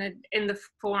represented in the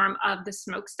form of the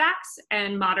smokestacks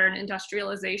and modern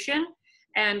industrialization,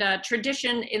 and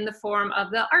tradition in the form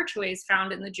of the archways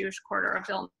found in the Jewish quarter of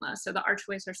Vilna. So the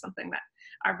archways are something that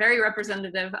are very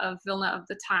representative of Vilna of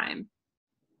the time.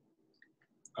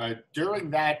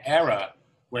 During that era,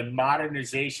 when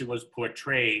modernization was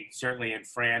portrayed, certainly in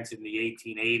France in the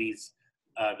 1880s,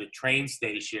 the train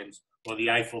stations or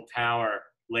the Eiffel Tower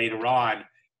later on,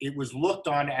 it was looked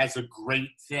on as a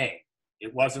great thing.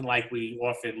 It wasn't like we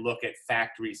often look at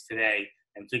factories today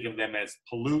and think of them as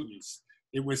pollutants.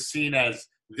 It was seen as,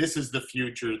 this is the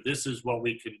future, this is what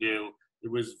we can do.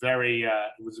 It was a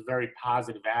very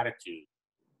positive attitude.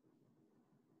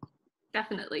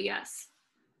 Definitely, yes.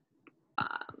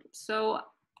 So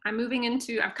I'm moving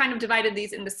into, I've kind of divided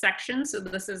these into sections. So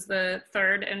this is the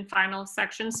third and final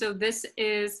section. So this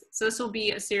will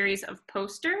be a series of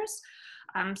posters.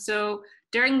 So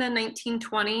during the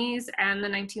 1920s and the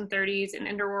 1930s in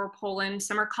interwar Poland,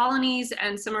 summer colonies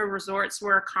and summer resorts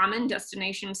were common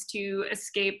destinations to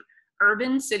escape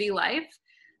urban city life.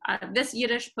 This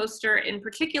Yiddish poster in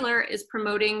particular is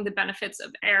promoting the benefits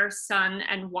of air, sun,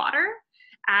 and water,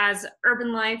 as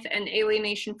urban life and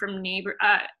alienation from nature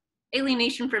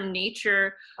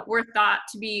were thought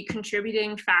to be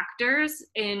contributing factors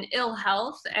in ill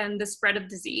health and the spread of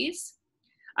disease.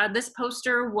 This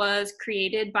poster was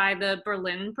created by the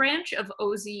Berlin branch of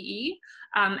OZE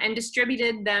and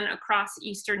distributed then across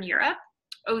Eastern Europe.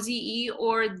 OZE,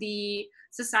 or the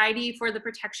Society for the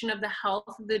Protection of the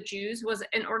Health of the Jews, was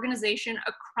an organization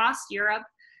across Europe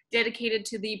dedicated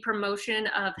to the promotion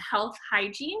of health,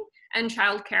 hygiene, and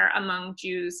childcare among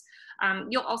Jews.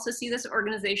 You'll also see this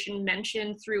organization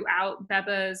mentioned throughout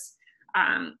Beba's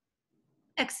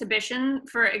exhibition.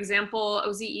 For example,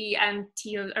 OZE and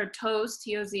TOZ,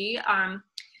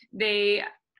 they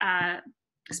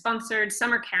sponsored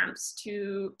summer camps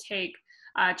to take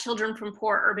children from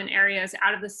poor urban areas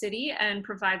out of the city and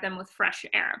provide them with fresh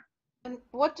air. And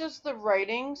what does the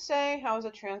writing say? How is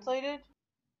it translated?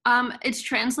 It's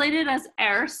translated as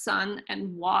air, sun,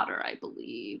 and water, I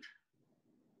believe.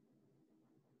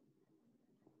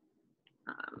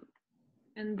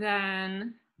 And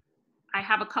then I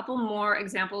have a couple more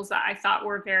examples that I thought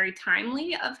were very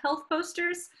timely of health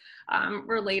posters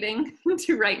relating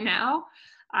to right now.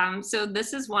 So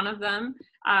this is one of them.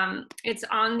 It's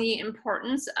on the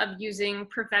importance of using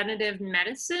preventative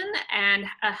medicine and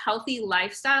a healthy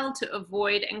lifestyle to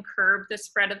avoid and curb the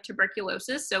spread of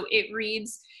tuberculosis. So it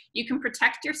reads, "You can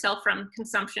protect yourself from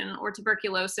consumption or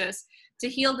tuberculosis. To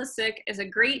heal the sick is a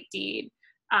great deed.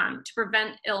 To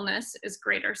prevent illness is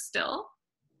greater still."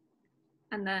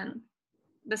 And then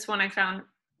this one I found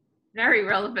very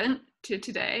relevant to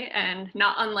today, and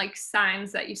not unlike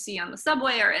signs that you see on the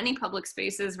subway or any public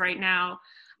spaces right now.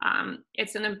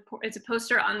 It's a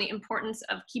poster on the importance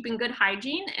of keeping good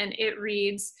hygiene, and it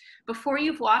reads, "Before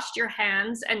you've washed your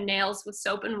hands and nails with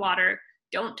soap and water,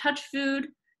 don't touch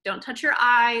food, don't touch your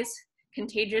eyes.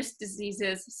 Contagious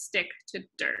diseases stick to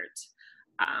dirt."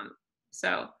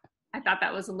 So I thought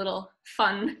that was a little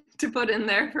fun to put in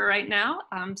there for right now.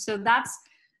 So that's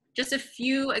just a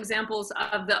few examples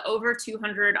of the over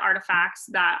 200 artifacts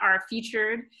that are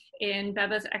featured in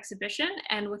Beba's exhibition.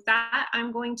 And with that,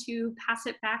 I'm going to pass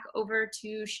it back over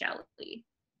to Shelly.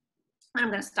 I'm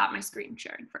going to stop my screen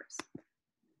sharing first.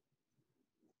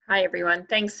 Hi, everyone.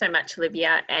 Thanks so much,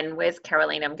 Olivia. And where's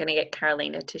Karolina? I'm going to get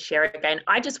Karolina to share it again.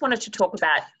 I just wanted to talk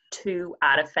about two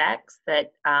artifacts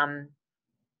that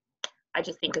I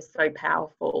just think are so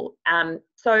powerful.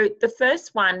 So the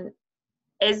first one,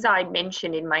 as I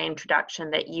mentioned in my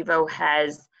introduction, that YIVO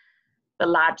has the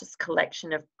largest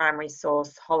collection of primary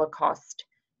source Holocaust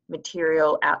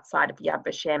material outside of Yad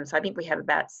Vashem. So I think we have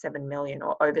about 7 million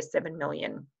or over 7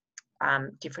 million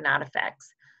different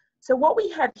artifacts. So what we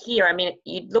have here, I mean,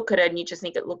 you look at it and you just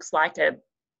think it looks like a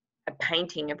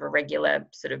painting of a regular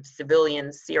sort of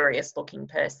civilian, serious looking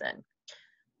person.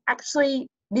 Actually,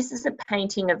 this is a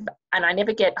painting of, and I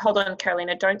never get, hold on,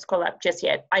 Karolina, don't scroll up just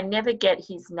yet. I never get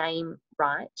his name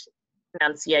right,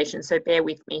 pronunciation, so bear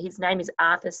with me. His name is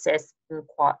Arthur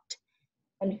Sesquot.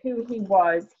 And who he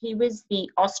was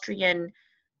the Austrian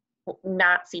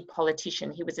Nazi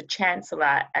politician. He was a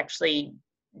chancellor actually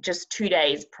just 2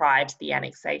 days prior to the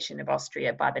annexation of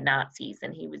Austria by the Nazis.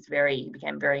 And he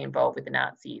became very involved with the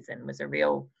Nazis and was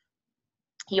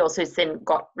he also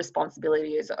got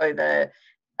responsibilities over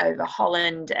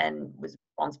Holland and was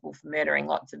responsible for murdering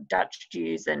lots of Dutch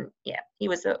Jews. And yeah, he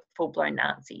was a full-blown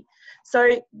Nazi.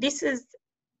 So this is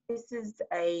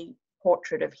a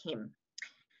portrait of him.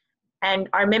 And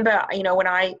I remember, you know, when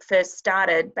I first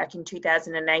started back in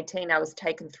 2018, I was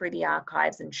taken through the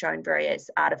archives and shown various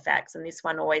artifacts. And this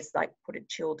one always like put a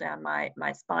chill down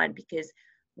my spine, because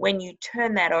when you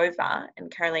turn that over,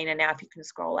 and Karolina, now if you can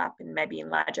scroll up and maybe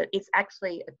enlarge it, it's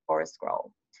actually a Torah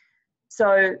scroll.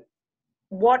 So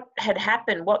what had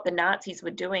happened, what the Nazis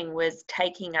were doing was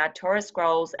taking our Torah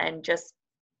scrolls and just,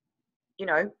 you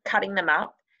know, cutting them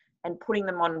up and putting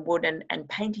them on wood and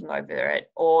painting over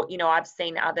it. Or, you know, I've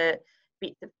seen other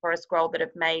bits of Torah scroll that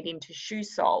have made into shoe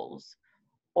soles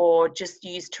or just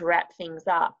used to wrap things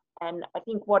up. And I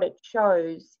think what it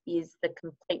shows is the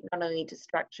complete, not only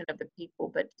destruction of the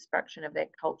people, but destruction of their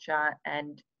culture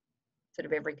and sort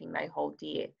of everything they hold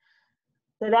dear.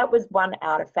 So that was one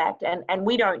artifact. And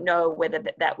we don't know whether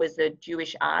that was a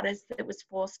Jewish artist that was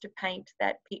forced to paint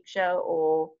that picture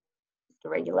or the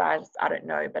regular artist, I don't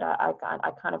know, but I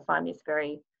kind of find this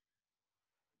very,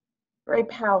 very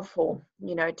powerful,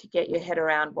 you know, to get your head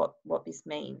around what this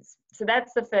means. So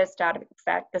that's the first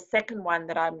artifact. The second one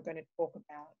that I'm going to talk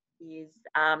about is,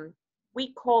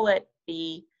 we call it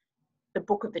the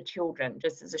Book of the Children,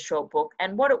 just as a short book.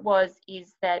 And what it was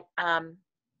is that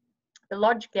the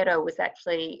Lodz Ghetto was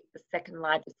actually the second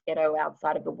largest ghetto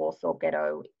outside of the Warsaw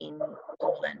Ghetto in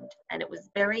Poland, and it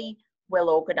was very well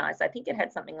organized. I think it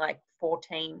had something like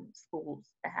 14 schools,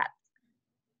 perhaps.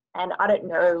 And I don't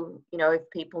know, you know, if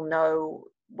people know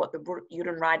what the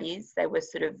Judenrat is. They were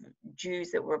sort of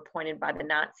Jews that were appointed by the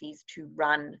Nazis to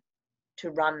run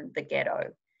the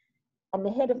ghetto. And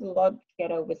the head of the Lodz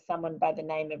Ghetto was someone by the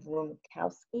name of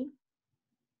Ziulkoski.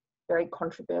 Very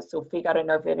controversial figure. I don't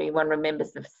know if anyone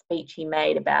remembers the speech he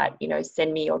made about, you know,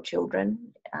 send me your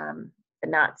children. The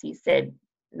Nazis said,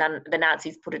 the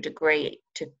Nazis put a decree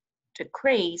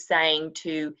saying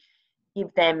to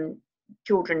give them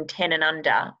children 10 and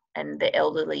under and the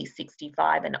elderly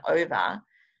 65 and over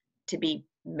to be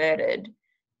murdered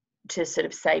to sort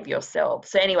of save yourself.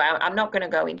 So anyway, I'm not going to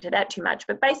go into that too much,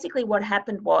 but basically what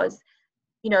happened was,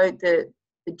 you know, the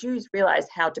Jews realized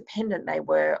how dependent they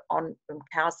were on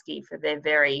Ziulkoski for their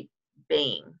very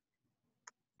being.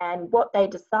 And what they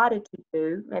decided to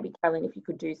do, maybe Karolina, if you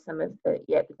could do some of the,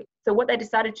 yeah. So what they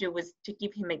decided to do was to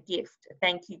give him a gift, a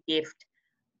thank you gift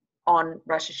on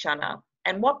Rosh Hashanah.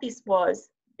 And what this was,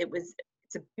 it's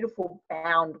a beautiful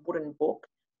bound wooden book.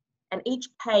 And each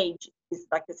page is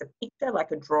like, there's a picture,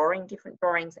 like a drawing, different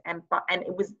drawings. And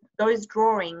it was, those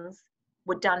drawings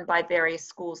were done by various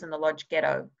schools in the Lodz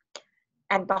Ghetto.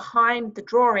 And behind the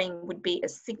drawing would be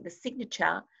the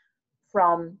signature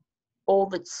from all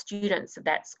the students of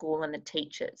that school and the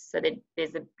teachers. So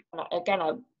there's again,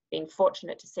 I've been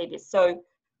fortunate to see this. So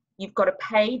you've got a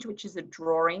page, which is a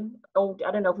drawing. Oh,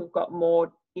 I don't know if we've got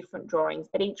more different drawings,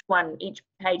 but each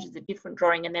page is a different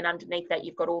drawing. And then underneath that,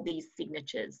 you've got all these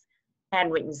signatures,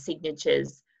 handwritten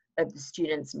signatures of the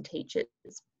students and teachers.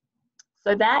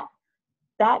 So that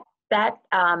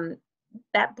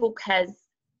book has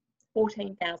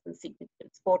 14,000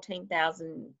 signatures,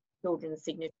 14,000 children's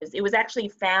signatures. It was actually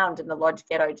found in the Lodz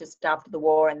Ghetto just after the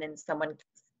war, and then someone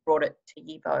brought it to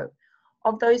YIVO.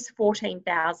 Of those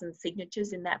 14,000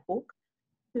 signatures in that book,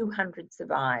 200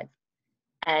 survive.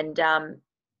 And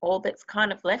all that's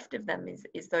kind of left of them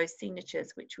is those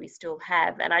signatures, which we still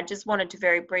have. And I just wanted to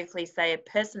very briefly say a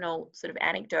personal sort of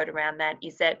anecdote around that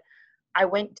is that I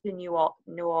went to New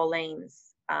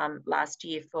Orleans last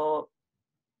year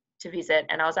to visit,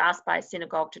 and I was asked by a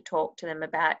synagogue to talk to them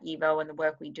about YIVO and the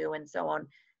work we do and so on.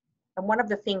 And one of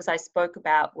the things I spoke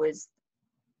about was,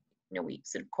 you know, we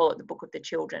sort of call it the Book of the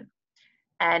Children.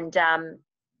 And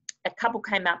a couple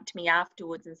came up to me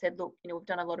afterwards and said, look, you know, we've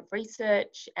done a lot of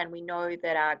research and we know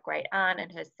that our great aunt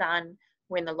and her son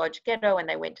were in the Lodz Ghetto and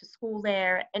they went to school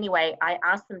there. Anyway, I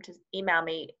asked them to email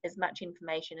me as much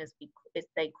information as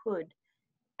they could.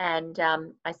 And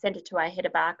I sent it to our head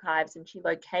of archives, and she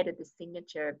located the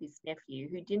signature of this nephew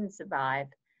who didn't survive.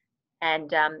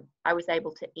 And I was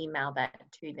able to email that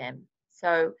to them.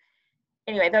 So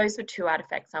anyway, those were two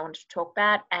artifacts I wanted to talk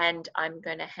about, and I'm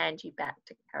going to hand you back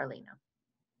to Karolina.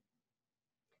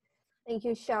 Thank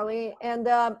you, Shelly. And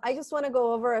I just want to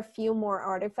go over a few more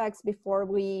artifacts before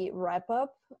we wrap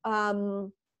up.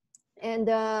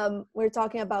 We're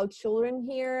talking about children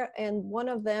here, and one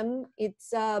of them,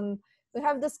 it's we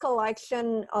have this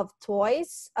collection of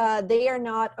toys. They are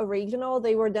not original.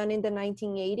 They were done in the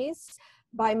 1980s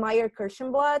by Meyer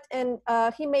Kirschenblatt, and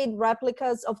he made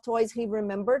replicas of toys he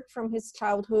remembered from his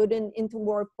childhood in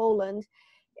interwar Poland.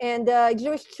 And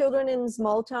Jewish children in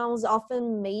small towns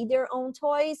often made their own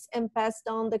toys and passed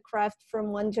on the craft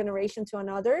from one generation to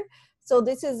another. So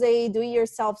this is a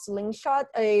do-it-yourself slingshot,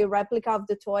 a replica of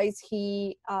the toys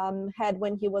he had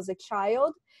when he was a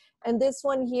child. And this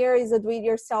one here is a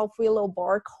do-it-yourself willow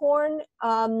bark horn.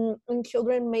 And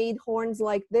children made horns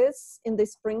like this in the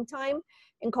springtime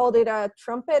and called it a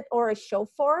trumpet or a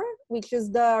shofar, which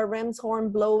is the ram's horn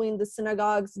blown in the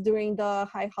synagogues during the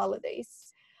high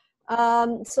holidays.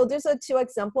 So these are two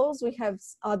examples. We have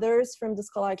others from this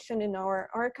collection in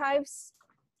our archives.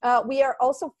 We are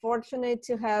also fortunate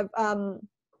to have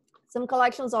some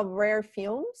collections of rare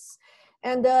films.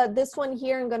 And this one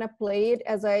here, I'm gonna play it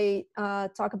as I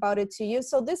talk about it to you.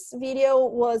 So this video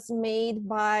was made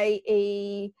by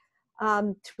a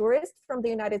tourist from the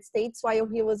United States while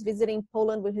he was visiting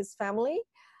Poland with his family.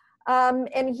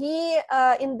 And he,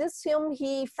 in this film,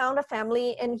 he found a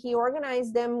family and he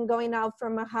organized them going out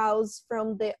from a house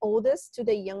from the oldest to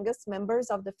the youngest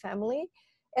members of the family.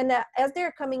 And as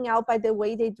they're coming out, by the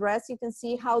way they dress, you can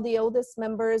see how the oldest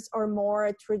members are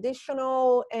more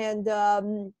traditional and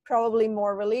probably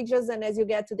more religious. And as you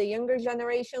get to the younger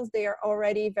generations, they are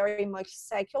already very much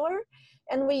secular.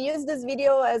 And we use this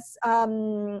video as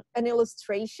an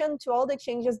illustration to all the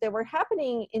changes that were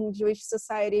happening in Jewish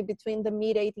society between the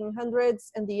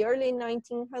mid-1800s and the early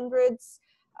 1900s.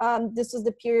 This was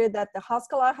the period that the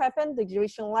Haskalah happened, the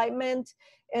Jewish Enlightenment,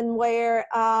 and where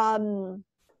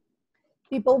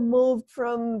people moved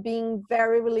from being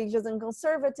very religious and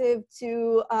conservative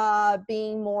to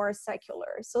being more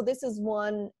secular. So this is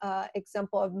one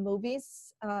example of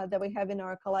movies that we have in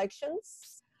our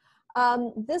collections.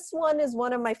 This one is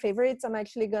one of my favorites. I'm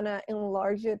actually gonna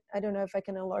enlarge it. I don't know if I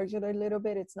can enlarge it a little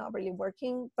bit. It's not really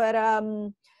working. But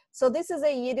so this is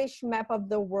a Yiddish map of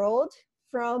the world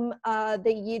from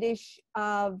the Yiddish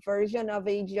version of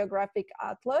a geographic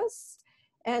atlas.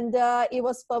 And it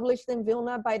was published in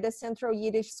Vilna by the Central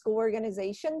Yiddish School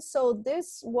Organization. So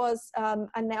this was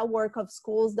a network of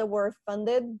schools that were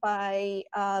funded by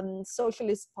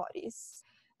socialist parties.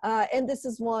 And this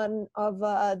is one of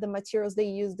the materials they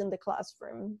used in the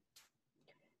classroom.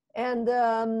 And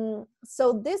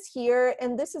so this here,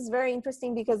 and this is very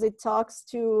interesting because it talks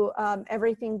to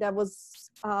everything that was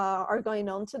are going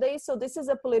on today. So this is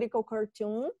a political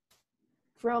cartoon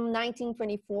from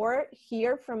 1924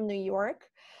 here from New York.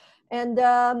 And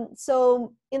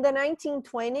so in the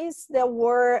 1920s, there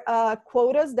were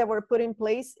quotas that were put in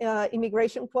place,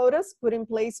 immigration quotas put in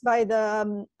place by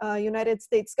the United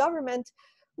States government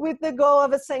with the goal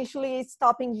of essentially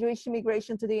stopping Jewish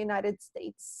immigration to the United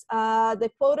States. The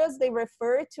quotas, they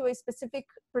refer to a specific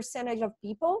percentage of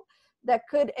people that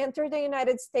could enter the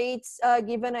United States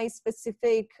given a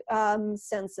specific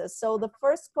census. So the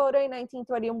first quota in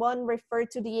 1921 referred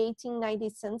to the 1890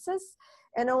 census,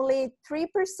 and only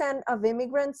 3% of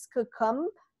immigrants could come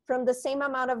from the same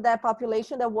amount of that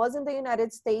population that was in the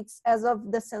United States as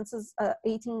of the census,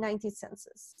 1890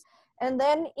 census. And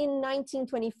then in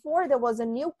 1924, there was a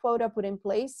new quota put in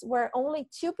place where only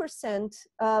 2%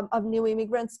 of new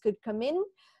immigrants could come in,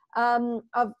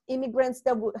 of immigrants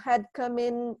that had come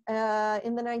in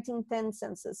the 1910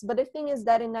 census. But the thing is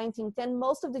that in 1910,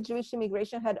 most of the Jewish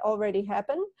immigration had already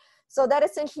happened. So that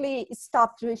essentially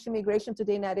stopped Jewish immigration to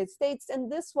the United States. And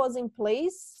this was in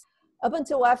place up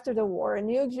until after the war.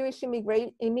 New Jewish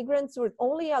immigrants were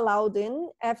only allowed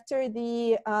in after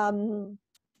the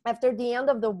end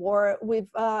of the war with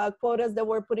quotas that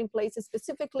were put in place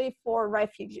specifically for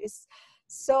refugees.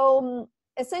 So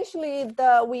essentially,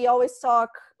 we always talk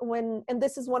and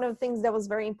this is one of the things that was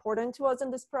very important to us in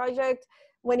this project,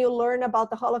 when you learn about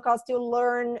the Holocaust, you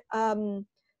learn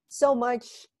so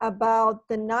much about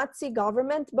the Nazi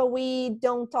government, but we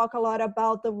don't talk a lot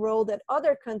about the role that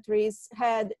other countries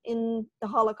had in the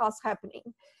Holocaust happening.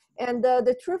 And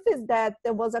the truth is that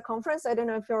there was a conference, I don't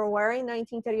know if you're aware, in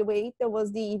 1938, there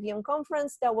was the YIVO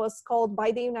conference that was called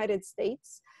by the United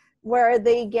States where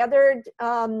they gathered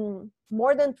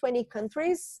more than 20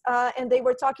 countries, and they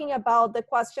were talking about the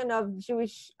question of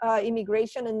Jewish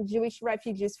immigration and Jewish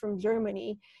refugees from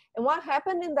Germany. And what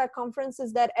happened in that conference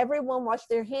is that everyone washed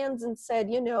their hands and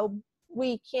said, you know,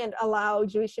 we can't allow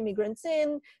Jewish immigrants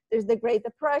in. There's the Great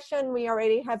Depression. We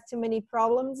already have too many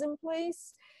problems in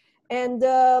place. And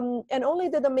only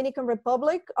the Dominican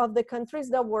Republic of the countries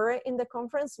that were in the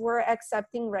conference were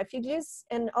accepting refugees.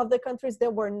 And of the countries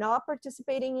that were not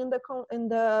participating in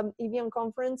the EVM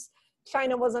conference,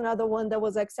 China was another one that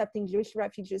was accepting Jewish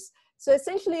refugees. So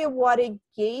essentially what it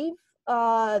gave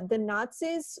the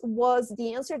Nazis was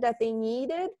the answer that they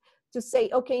needed to say,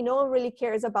 okay, no one really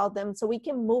cares about them, so we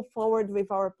can move forward with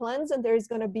our plans and there's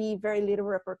gonna be very little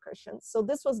repercussions. So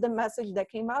this was the message that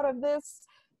came out of this.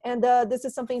 And this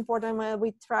is something important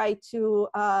we try to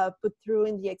put through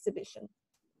in the exhibition.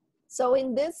 So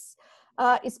in this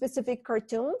specific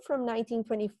cartoon from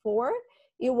 1924,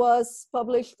 it was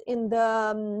published in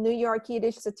the New York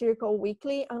Yiddish Satirical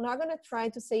Weekly. I'm not gonna try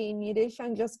to say in Yiddish,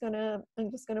 I'm just gonna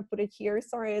put it here.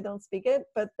 Sorry, I don't speak it,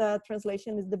 but the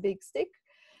translation is the big stick.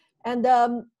 And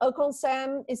Uncle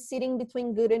Sam is sitting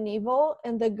between good and evil,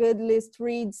 and the good list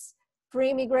reads,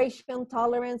 free immigration,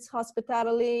 tolerance,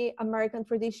 hospitality, American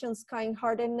traditions,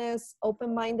 kind-heartedness,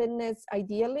 open-mindedness,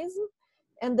 idealism.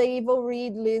 And the evil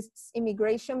read lists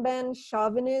immigration ban,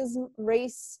 chauvinism,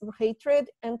 race hatred,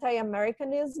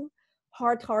 anti-Americanism,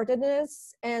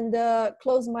 hard-heartedness, and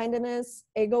closed-mindedness,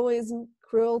 egoism,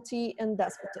 cruelty, and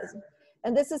despotism.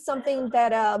 And this is something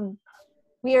that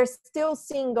we are still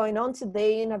seeing going on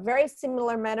today in a very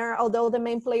similar manner, although the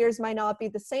main players might not be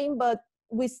the same, but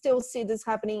we still see this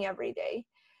happening every day.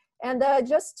 And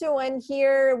just to end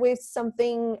here with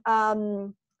something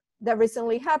that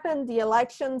recently happened, the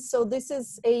election. So this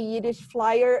is a Yiddish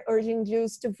flyer urging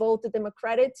Jews to vote the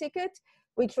Democratic ticket,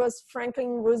 which was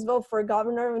Franklin Roosevelt for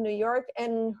governor of New York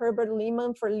and Herbert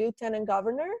Lehman for lieutenant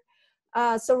governor.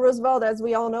 So Roosevelt, as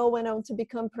we all know, went on to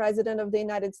become president of the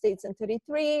United States in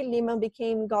 1933. Lehman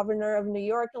became governor of New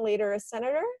York and later a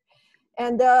senator.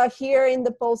 And here in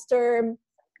the poster,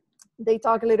 they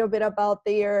talk a little bit about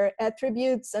their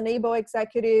attributes: an able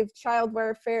executive, child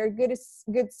welfare,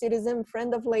 good citizen,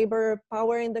 friend of labor,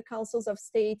 power in the councils of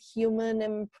state, human,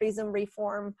 and prison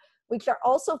reform, which are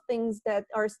also things that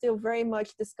are still very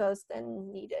much discussed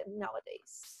and needed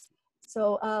nowadays.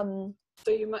 So,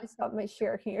 so you might stop my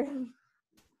share here.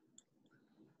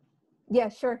 Yeah,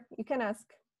 sure. You can ask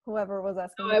whoever was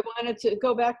asking. I wanted to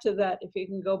go back to that, if you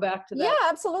can go back to that. Yeah,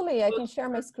 absolutely. I can share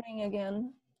my screen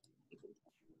again.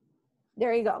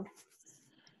 There you go.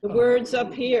 The words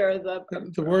up here,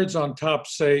 the words on top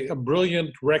say a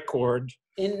brilliant record.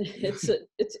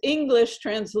 It's English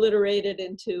transliterated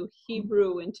into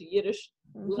Hebrew, into Yiddish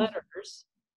letters.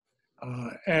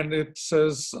 And it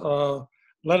says,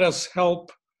 let us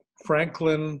help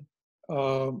Franklin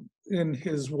in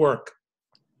his work.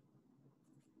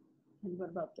 And what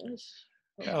about this?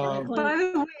 By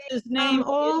the way, his name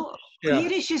all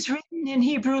Yiddish is written in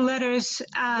Hebrew letters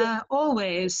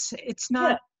always. It's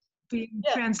not being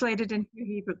translated into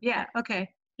Hebrew. Yeah, okay.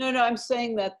 No, I'm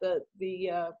saying that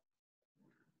the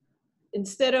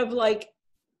instead of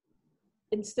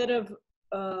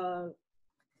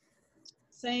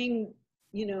saying,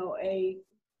 you know,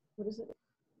 what is it?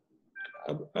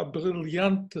 A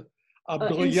brilliant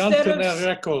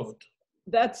record.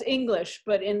 That's English,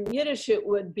 but in Yiddish it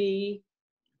would be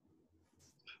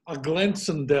a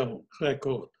glänzender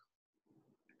Record.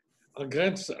 A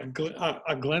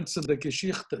glänzende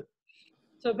Geschichte.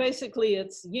 So basically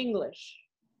it's Yinglish.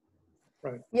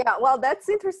 Right. Yeah, well, that's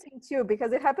interesting too,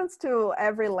 because it happens to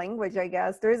every language, I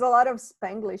guess. There is a lot of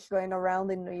Spanglish going around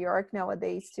in New York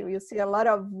nowadays too. You see a lot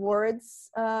of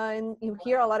words, and you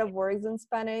hear a lot of words in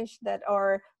Spanish that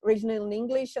are originally in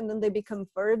English, and then they become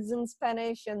verbs in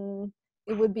Spanish, and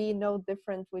it would be no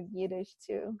different with Yiddish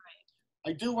too.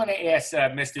 I do want to ask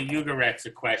Mr. Ugaretz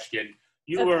a question.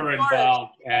 You were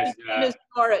involved as...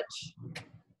 Norwich.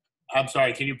 I'm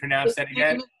sorry, can you pronounce that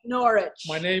again? Norwich.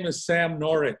 My name is Sam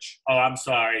Norwich. Oh, I'm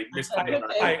sorry.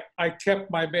 I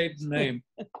kept my maiden name.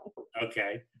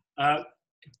 Okay.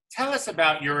 Tell us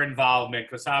about your involvement,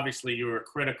 because obviously you were a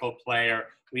critical player.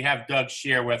 We have Doug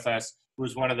Shear with us, who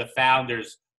was one of the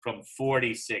founders from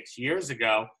 46 years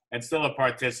ago and still a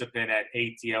participant at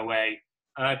ATOA.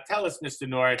 Tell us, Mr.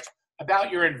 Norwich,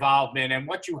 about your involvement and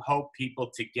what you hope people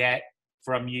to get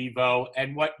from YIVO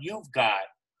and what you've got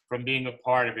from being a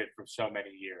part of it for so many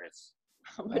years.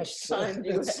 How much time do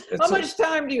you have? How much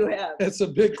time do you have? It's a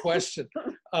big question.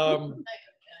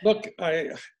 Look,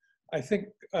 I think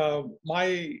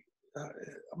my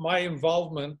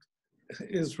involvement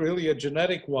is really a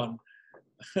genetic one.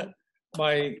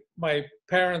 my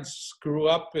parents grew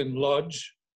up in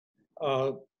Łódź.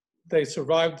 They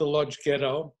survived the Łódź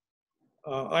ghetto.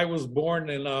 I was born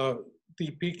in a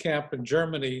DP camp in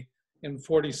Germany in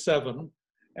 47,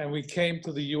 and we came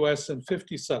to the US in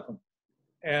 57.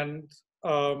 And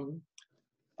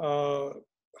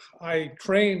I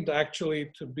trained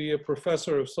actually to be a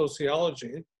professor of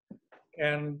sociology.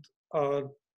 And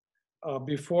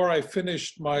before I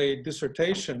finished my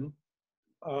dissertation,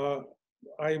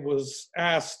 I was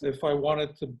asked if I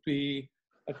wanted to be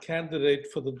a candidate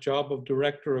for the job of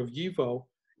director of YIVO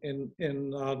in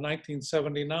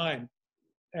 1979.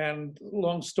 And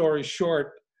long story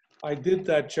short, I did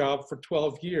that job for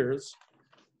 12 years.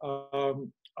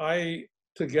 I,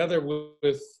 together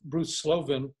with Bruce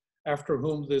Slovin, after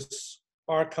whom this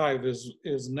archive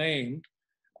is named,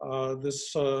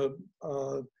 this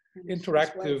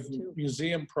interactive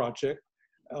museum project,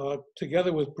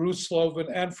 together with Bruce Slovin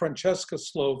and Francesca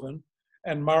Slovin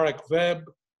and Marek Webb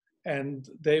and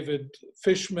David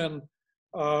Fishman,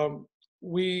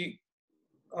 we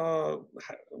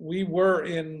were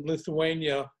in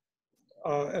Lithuania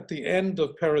at the end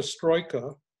of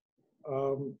Perestroika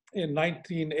in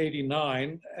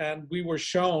 1989, and we were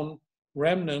shown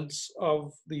remnants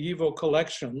of the YIVO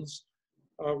collections,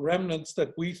 remnants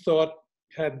that we thought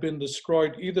had been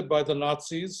destroyed either by the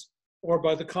Nazis or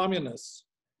by the communists.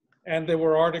 And there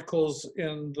were articles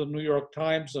in the New York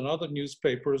Times and other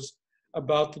newspapers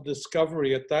about the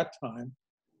discovery at that time.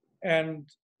 And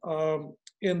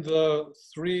in the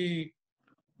 3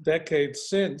 decades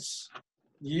since,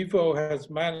 YIVO has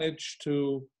managed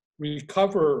to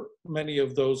recover many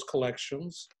of those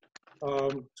collections,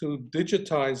 to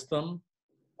digitize them,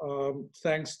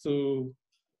 thanks to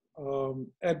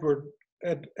Ed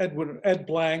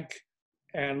Blank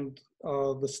and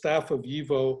the staff of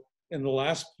YIVO in the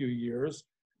last few years.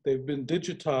 They've been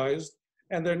digitized,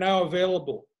 and they're now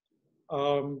available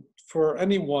for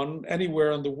anyone,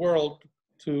 anywhere in the world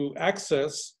to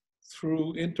access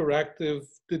through interactive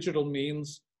digital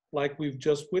means like we've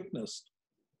just witnessed.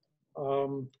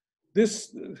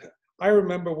 I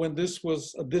remember when this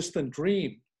was a distant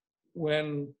dream,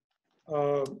 when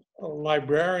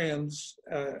librarians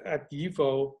at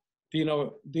YIVO,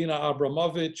 Dina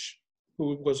Abramovich,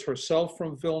 who was herself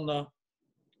from Vilna,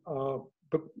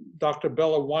 Dr.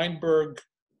 Bella Weinberg,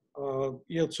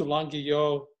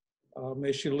 Ziulkoski,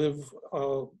 may she live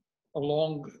a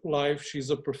long life. She's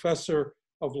a professor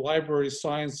of library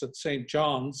science at St.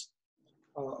 John's,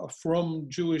 a frum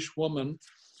Jewish woman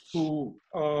who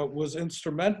was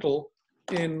instrumental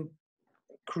in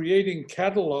creating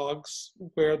catalogs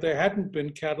where there hadn't been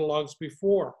catalogs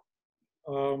before,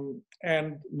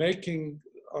 and making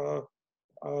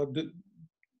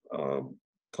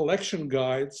collection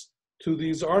guides to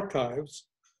these archives,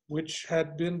 which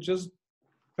had been just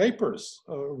papers,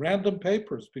 random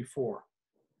papers before.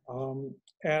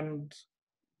 And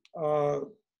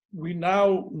we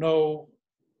now know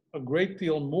a great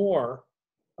deal more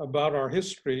about our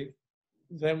history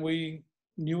than we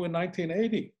knew in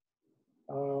 1980.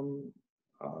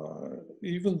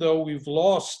 Even though we've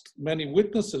lost many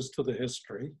witnesses to the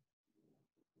history,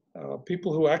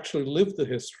 people who actually lived the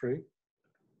history,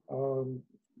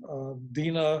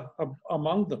 Dina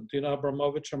among them, Dina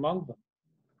Abramovich among them.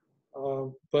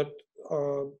 But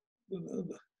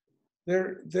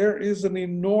there is an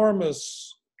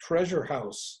enormous treasure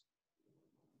house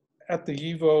at the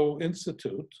YIVO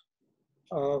Institute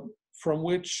from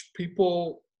which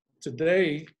people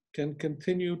today can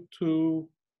continue to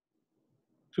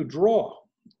draw.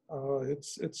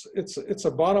 It's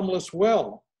a bottomless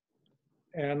well,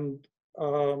 and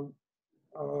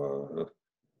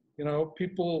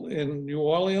people in New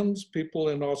Orleans, people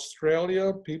in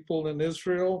Australia, people in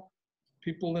Israel,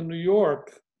 people in New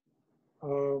York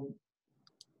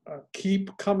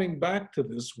keep coming back to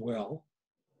this well,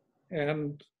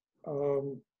 and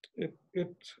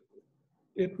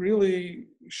it really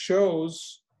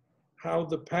shows how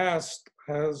the past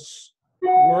has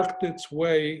worked its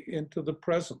way into the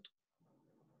present.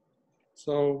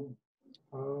 So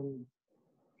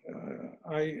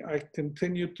I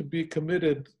continue to be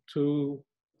committed to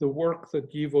the work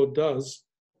that YIVO does,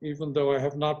 even though I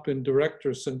have not been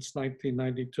director since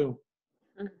 1992.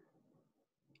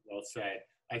 Well said.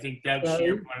 I think Deb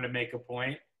Shear wanted to make a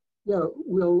point. Yeah,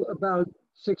 well, about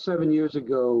 6-7 years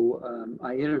ago,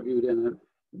 I interviewed, and I'm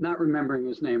not remembering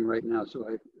his name right now, so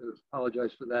I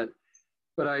apologize for that.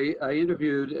 But I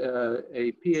interviewed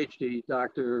a PhD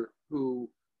doctor who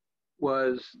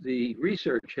was the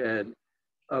research head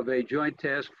of a joint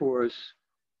task force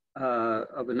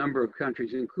of a number of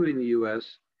countries, including the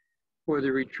US, for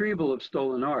the retrieval of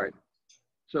stolen art.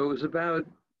 So it was about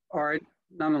art,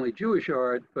 not only Jewish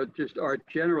art, but just art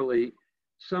generally,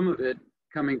 some of it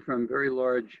coming from very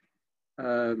large,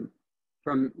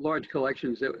 from large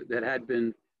collections that had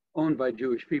been owned by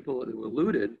Jewish people that were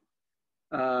looted.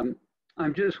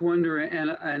 I'm just wondering,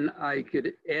 and I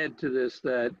could add to this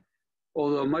that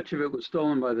although much of it was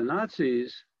stolen by the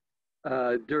Nazis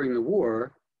during the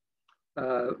war,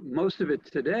 most of it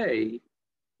today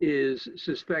is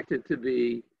suspected to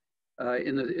be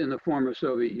in the former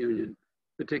Soviet Union,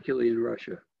 particularly in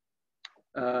Russia.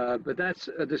 But that's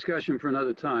a discussion for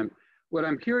another time. What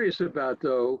I'm curious about,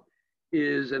 though,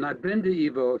 is, and I've been to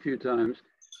YIVO a few times,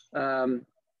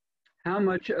 how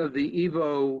much of the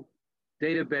YIVO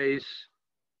database,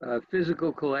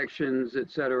 physical collections,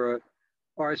 et cetera,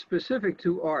 are specific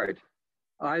to art,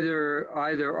 either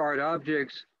art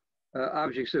objects,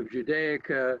 objects of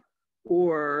Judaica,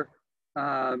 or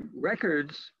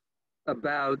records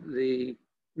about the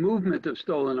movement of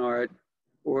stolen art,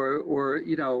 or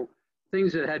you know,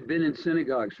 things that had been in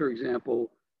synagogues, for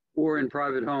example, or in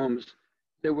private homes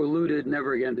that were looted,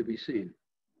 never again to be seen.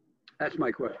 That's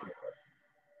my question.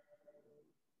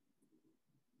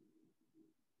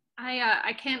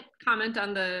 I can't comment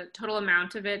on the total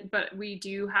amount of it, but we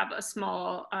do have a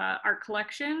small art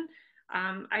collection.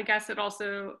 I guess it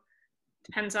also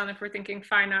depends on if we're thinking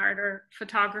fine art or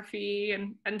photography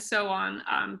and so on.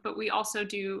 But we also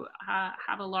do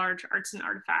have a large arts and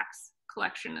artifacts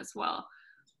collection as well.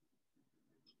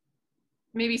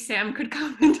 Maybe Sam could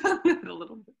comment on it a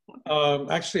little bit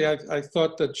more. Actually, I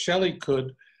thought that Shelly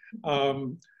could. I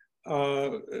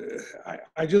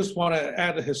just want to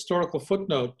add a historical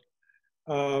footnote.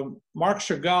 Marc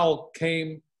Chagall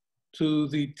came to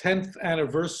the 10th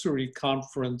anniversary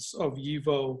conference of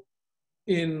YIVO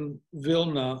in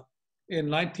Vilna in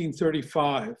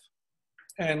 1935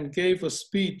 and gave a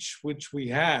speech, which we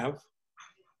have,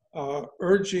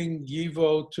 urging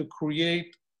YIVO to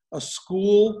create a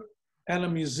school and a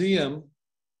museum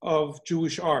of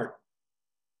Jewish art.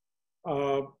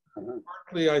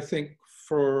 Partly, I think,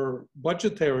 for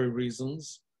budgetary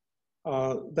reasons,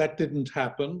 that didn't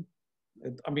happen.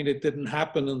 I mean, it didn't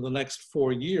happen in the next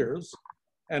 4 years.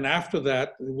 And after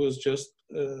that, it was just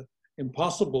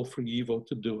impossible for YIVO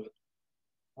to do it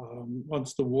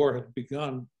once the war had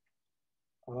begun.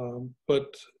 I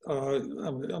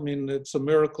mean, it's a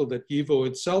miracle that YIVO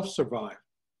itself survived.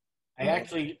 I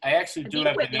actually do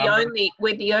have the number.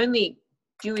 We're the only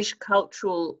Jewish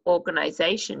cultural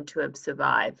organization to have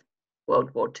survived World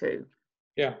War II.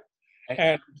 Yeah,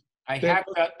 and I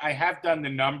have done the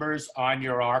numbers on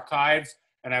your archives,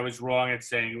 and I was wrong at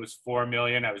saying it was 4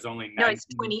 million. I was only 19. No, it's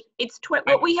 20. It's 20.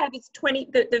 What we have is 20.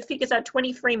 The figures are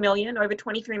 23 million, over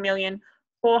 23 million,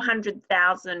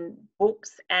 400,000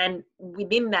 books, and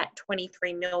within that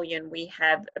 23 million, we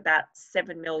have about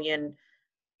 7 million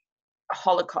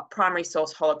primary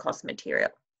source Holocaust material.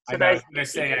 So I was going to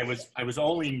say I was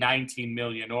only 19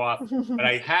 million off, but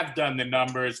I have done the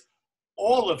numbers.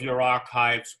 All of your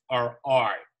archives are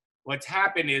art. What's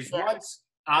happened is once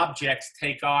objects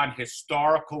take on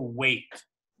historical weight,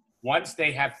 once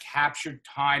they have captured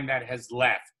time that has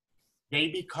left, they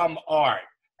become art.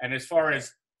 And as far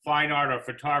as fine art or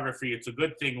photography, it's a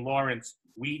good thing Lawrence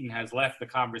Wheaton has left the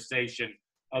conversation.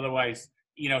 Otherwise,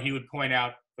 you know, he would point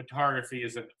out photography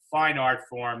is a fine art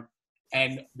form,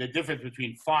 and the difference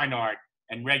between fine art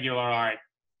and regular art,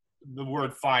 the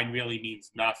word fine really means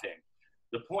nothing.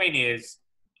 The point is,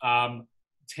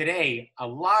 today, a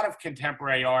lot of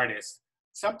contemporary artists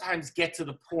sometimes get to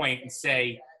the point and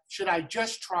say, should I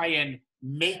just try and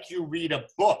make you read a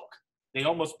book? They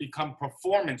almost become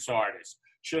performance artists.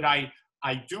 Should I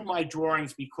do my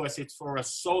drawings because it's for a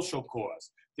social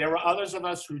cause? There are others of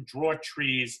us who draw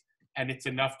trees and it's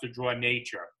enough to draw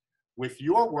nature. With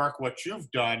your work, what you've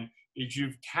done is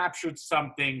you've captured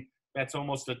something that's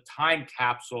almost a time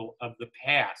capsule of the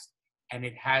past, and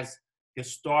it has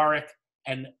historic.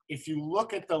 And if you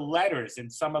look at the letters in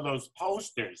some of those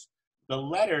posters, the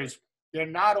letters, they're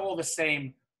not all the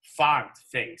same font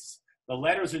face. The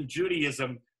letters in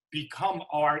Judaism become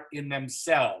art in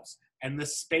themselves, and the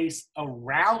space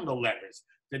around the letters,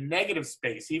 the negative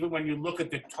space, even when you look at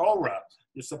the Torah,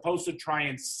 you're supposed to try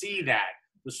and see that,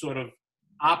 the sort of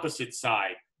opposite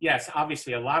side. Yes,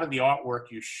 obviously a lot of the artwork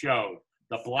you showed,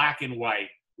 the black and white,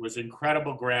 was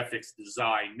incredible graphics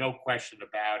design, no question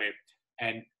about it.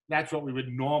 And that's what we would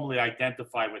normally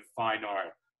identify with fine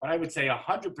art. But I would say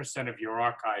 100% of your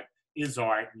archive is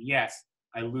art. And yes,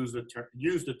 I use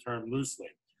the term loosely.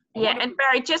 Yeah, and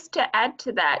Barry, just to add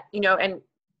to that, you know, and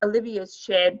Olivia's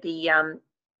shared the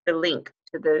link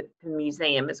to the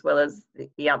museum as well as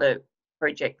the other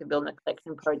project, the Vilna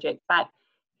Collection project. But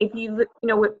if you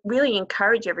we really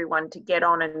encourage everyone to get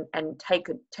on and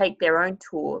take their own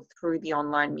tour through the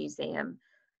online museum.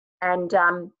 And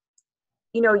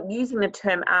using the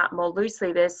term art more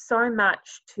loosely, there's so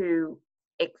much to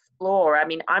explore. I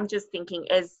mean, I'm just thinking,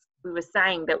 as we were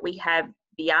saying, that we have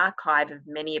the archive of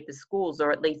many of the schools,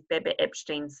 or at least Beba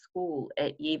Epstein's school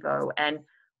at YIVO, and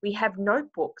we have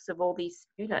notebooks of all these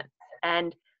students,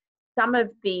 and some of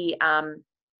the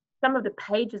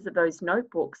pages of those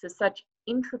notebooks are such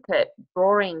intricate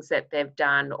drawings that they've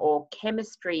done, or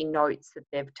chemistry notes that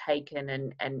they've taken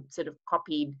and sort of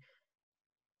copied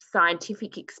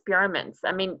scientific experiments.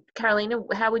 I mean, Karolina,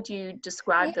 how would you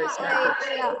describe those notebooks?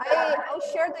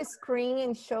 I'll share the screen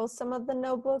and show some of the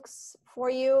notebooks for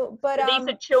you. But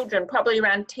these are children, probably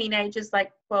around teenagers,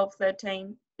 like 12,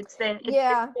 13. It's their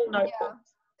school notebooks.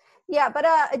 Yeah, but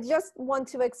I just want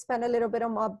to expand a little bit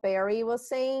on what Barry was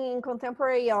saying. In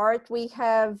contemporary art, we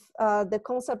have the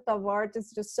concept of art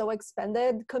is just so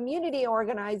expanded. Community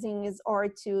organizing is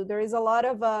art too. There is a lot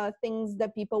of things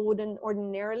that people wouldn't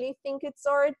ordinarily think it's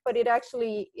art, but it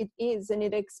is, and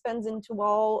it expands into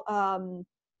all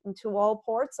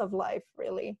parts of life,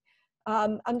 really.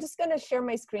 I'm just gonna share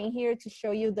my screen here to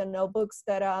show you the notebooks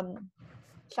that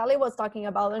Shelly was talking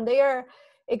about, and they are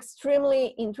extremely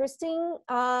interesting.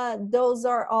 Those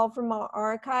are all from our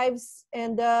archives,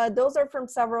 and those are from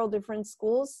several different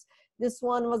schools. This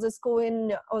one was a school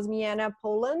in Osmiana,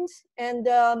 Poland,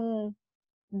 and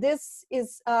this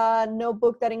is a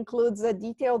notebook that includes a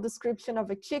detailed description of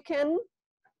a chicken,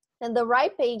 and the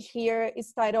right page here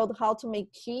is titled How to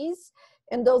Make Cheese,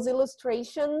 and those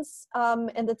illustrations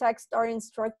and the text are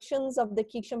instructions of the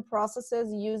kitchen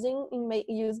processes used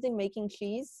in making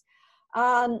cheese.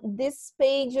 This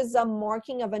page is a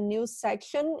marking of a new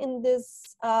section in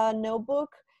this notebook,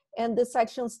 and the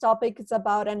section's topic is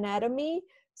about anatomy.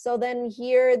 So then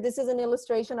here, this is an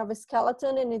illustration of a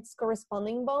skeleton and its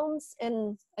corresponding bones.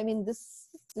 And I mean, this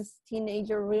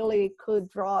teenager really could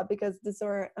draw, because these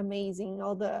are amazing,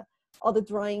 all the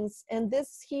drawings. And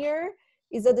this here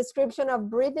is a description of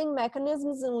breathing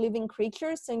mechanisms in living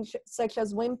creatures, such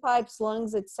as windpipes,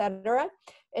 lungs, etc.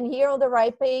 And here on the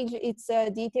right page, it's a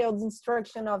detailed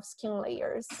instruction of skin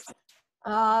layers.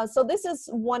 So this is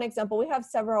one example. We have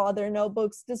several other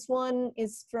notebooks. This one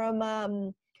is from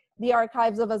the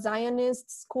archives of a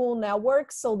Zionist school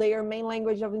network. So their main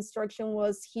language of instruction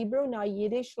was Hebrew, not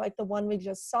Yiddish, like the one we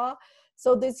just saw.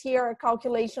 So this here are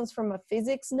calculations from a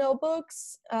physics notebook,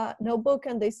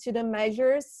 and the student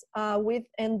measures with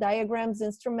and diagrams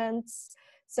instruments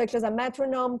such as a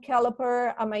metronome,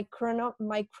 caliper, a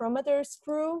micrometer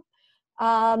screw.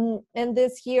 And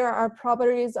this here are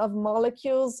properties of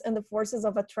molecules and the forces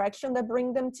of attraction that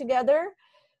bring them together.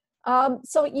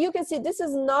 So you can see this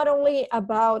is not only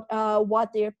about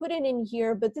what they're putting in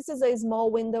here, but this is a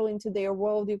small window into their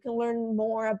world. You can learn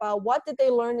more about what did they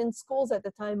learn in schools at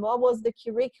the time, what was the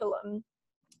curriculum,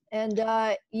 and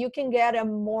you can get a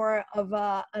more of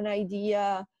an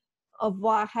idea of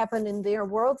what happened in their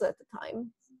worlds at the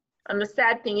time. And the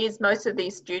sad thing is, most of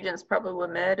these students probably were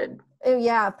murdered.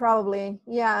 Yeah, probably.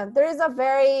 Yeah, there is a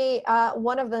very,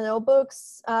 one of the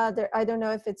notebooks, I don't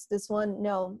know if it's this one,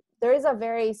 no. There is a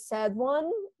very sad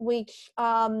one, which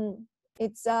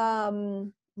it's,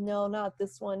 no, not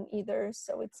this one either.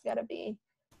 So it's gotta be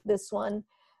this one.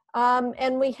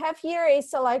 And we have here a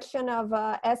selection of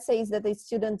essays that the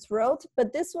students wrote,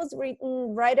 but this was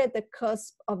written right at the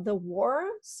cusp of the war.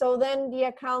 So then the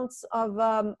accounts of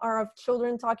are of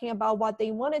children talking about what they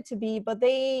wanted to be, but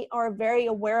they are very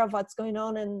aware of what's going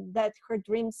on, and that her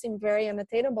dreams seem very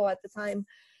unattainable at the time.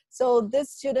 So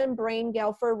this student, Brain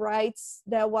Gelfer, writes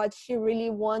that what she really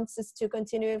wants is to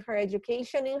continue her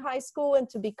education in high school and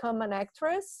to become an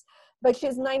actress. But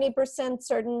she's 90%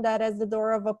 certain that as the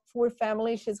daughter of a poor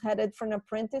family, she's headed for an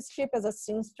apprenticeship as a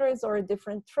seamstress or a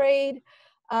different trade.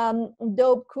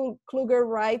 Dobe Kluger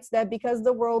writes that because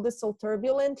the world is so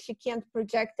turbulent, she can't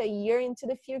project a year into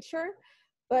the future,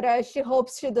 but she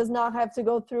hopes she does not have to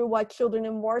go through what children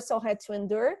in Warsaw had to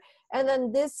endure. And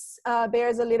then this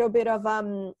bears a little bit of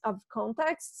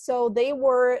context. So they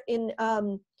were in,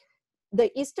 the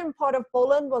eastern part of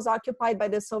Poland was occupied by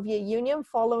the Soviet Union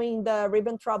following the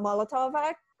Ribbentrop-Molotov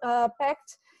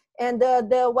Pact, and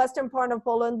the western part of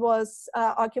Poland was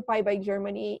occupied by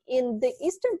Germany. In the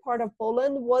eastern part of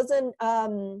Poland wasn't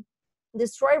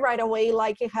destroyed right away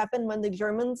like it happened when the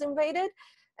Germans invaded,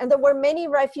 and there were many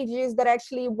refugees that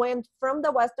actually went from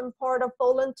the western part of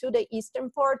Poland to the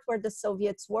eastern part where the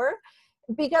Soviets were,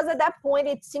 because at that point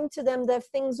it seemed to them that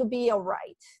things would be all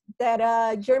right,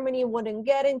 that Germany wouldn't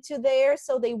get into there,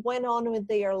 so they went on with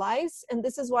their lives. And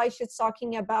this is why she's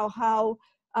talking about how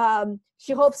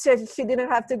She hopes that she didn't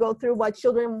have to go through what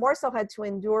children in Warsaw had to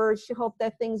endure. She hoped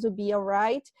that things would be all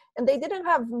right. And they didn't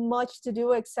have much to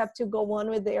do except to go on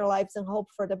with their lives and hope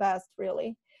for the best,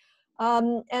 really.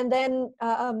 And then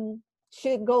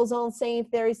she goes on saying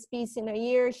if there is peace in a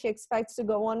year, she expects to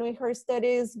go on with her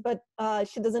studies, but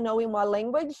she doesn't know in what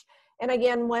language. And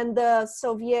again, when the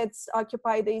Soviets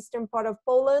occupied the eastern part of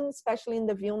Poland, especially in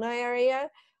the Vilna area,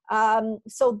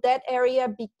 so that area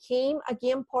became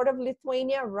again part of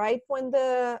Lithuania right when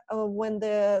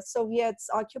the Soviets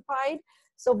occupied.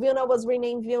 So Vilna was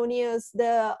renamed Vilnius.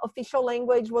 The official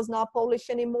language was not Polish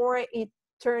anymore. It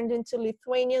turned into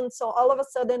Lithuanian. So all of a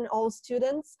sudden, all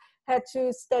students had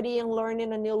to study and learn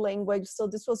in a new language. So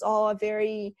this was all a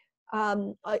very,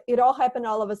 it all happened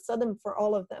all of a sudden for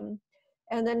all of them.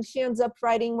 And then she ends up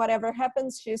writing, whatever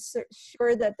happens, she's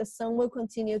sure that the sun will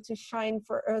continue to shine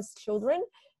for us children.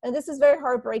 And this is very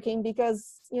heartbreaking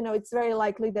because, you know, it's very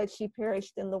likely that she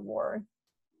perished in the war.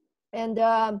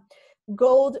 And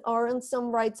Gold Aronson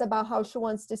writes about how she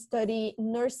wants to study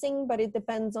nursing, but it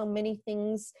depends on many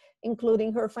things,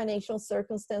 including her financial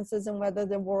circumstances and whether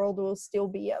the world will still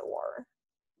be at war.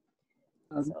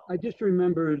 I just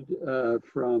remembered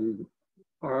from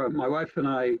my wife and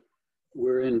I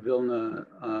were in Vilna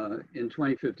in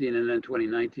 2015 and then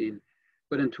 2019.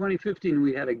 But in 2015,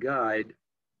 we had a guide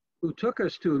who took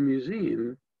us to a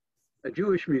museum, a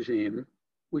Jewish museum,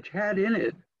 which had in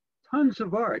it tons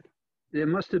of art. There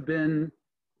must have been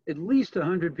at least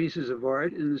 100 pieces of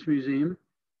art in this museum.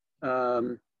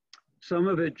 Some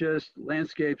of it just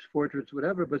landscapes, portraits,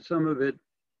 whatever, but some of it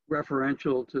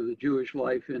referential to the Jewish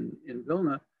life in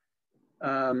Vilna.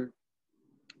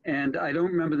 And I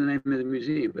don't remember the name of the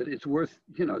museum, but it's worth,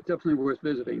 you know, definitely worth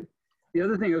visiting. The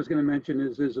other thing I was going to mention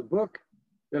is there's a book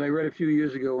that I read a few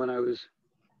years ago when I was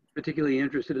particularly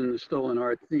interested in the stolen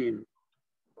art theme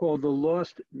called The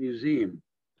Lost Museum.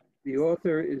 The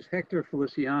author is Hector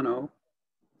Feliciano.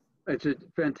 It's a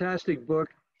fantastic book.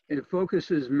 It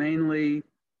focuses mainly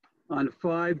on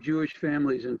 5 Jewish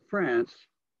families in France,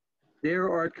 their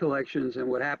art collections and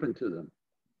what happened to them.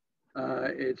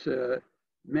 It's a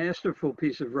masterful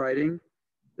piece of writing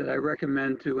that I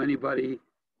recommend to anybody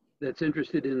that's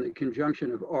interested in the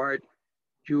conjunction of art,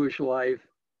 Jewish life,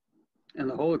 and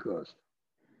the Holocaust.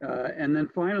 And then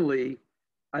finally,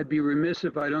 I'd be remiss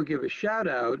if I don't give a shout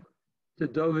out to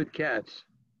David Katz,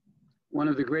 one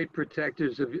of the great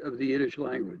protectors of the Yiddish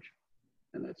language.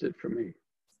 And that's it for me.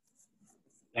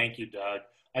 Thank you, Doug.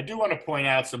 I do want to point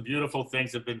out some beautiful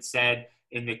things have been said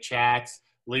in the chats.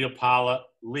 Leah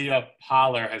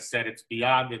Poller has said it's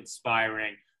beyond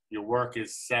inspiring. Your work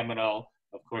is seminal.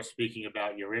 Of course, speaking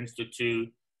about your institute.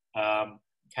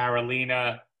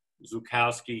 Karolina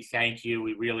Ziulkoski, thank you.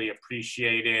 We really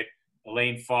appreciate it.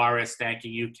 Elaine Forrest,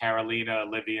 thanking you, Karolina,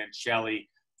 Olivia, and Shelly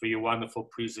for your wonderful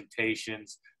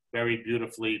presentations. Very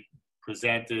beautifully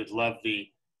presented. Love the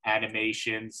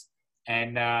animations.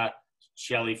 And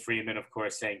Shelly Freeman, of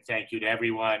course, saying thank you to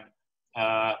everyone.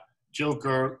 Jill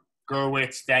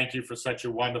Gerwitz, thank you for such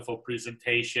a wonderful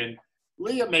presentation.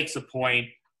 Leah makes a point,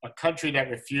 a country that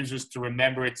refuses to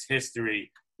remember its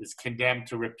history is condemned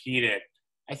to repeat it.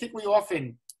 I think we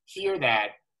often hear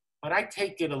that, but I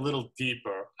take it a little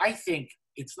deeper. I think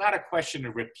it's not a question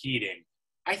of repeating.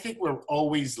 I think we're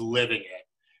always living it.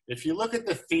 If you look at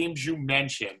the themes you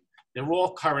mentioned, they're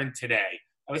all current today.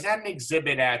 I was at an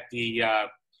exhibit at the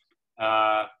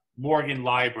Morgan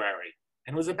Library,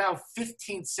 and it was about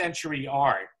 15th century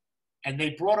art. And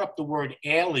they brought up the word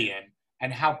alien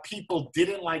and how people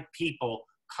didn't like people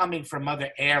coming from other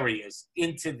areas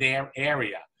into their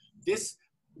area.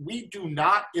 We do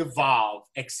not evolve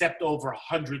except over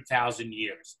 100,000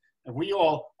 years. And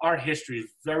our history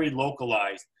is very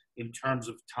localized in terms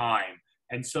of time.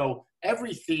 And so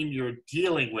every theme you're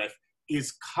dealing with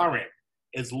is current,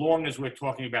 as long as we're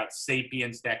talking about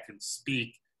sapiens that can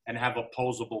speak and have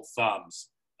opposable thumbs.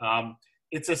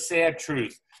 It's a sad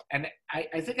truth. And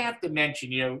I think I have to mention,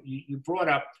 you brought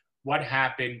up what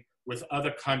happened with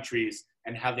other countries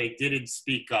and how they didn't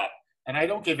speak up. And I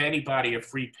don't give anybody a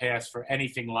free pass for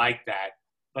anything like that.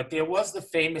 But there was the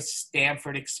famous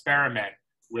Stanford experiment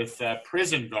with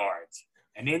prison guards.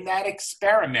 And in that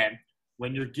experiment,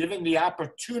 when you're given the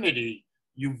opportunity,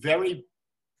 you very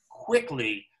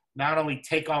quickly not only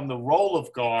take on the role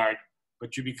of guard,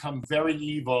 but you become very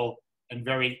evil and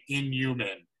very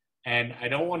inhuman. And I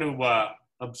don't want to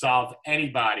absolve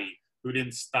anybody who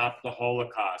didn't stop the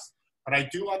Holocaust. But I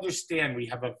do understand we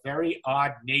have a very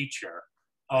odd nature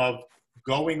of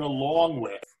going along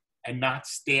with and not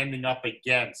standing up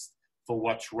against for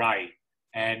what's right.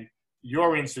 And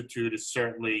your institute is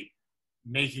certainly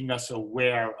making us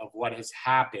aware of what has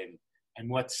happened and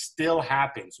what still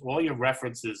happens, all your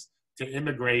references to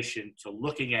immigration, to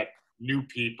looking at new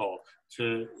people,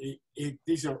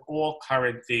 these are all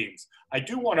current themes. I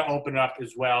do want to open up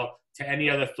as well to any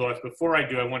other thoughts. Before I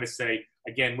do, I want to say,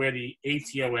 again, we're the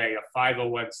ATOA, a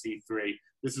 501c3.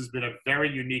 This has been a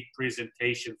very unique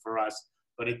presentation for us,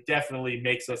 but it definitely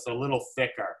makes us a little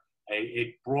thicker.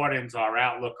 It broadens our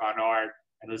outlook on art,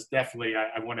 and it's definitely,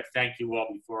 I want to thank you all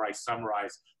before I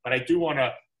summarize. But I do want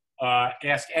to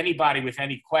ask anybody with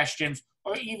any questions,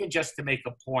 or even just to make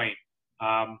a point,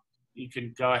 you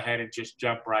can go ahead and just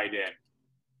jump right in.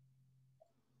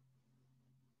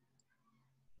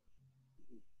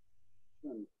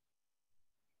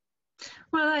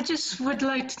 Well, I just would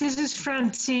like to, this is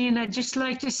Francine. I'd just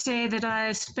like to say that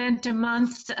I spent a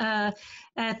month at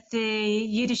the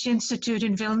Yiddish Institute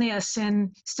in Vilnius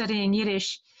studying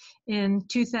Yiddish in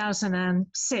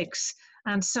 2006.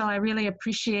 And so I really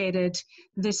appreciated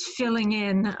this filling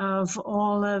in of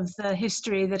all of the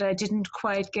history that I didn't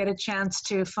quite get a chance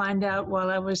to find out while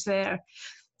I was there.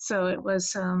 So it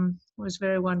was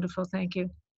very wonderful. Thank you.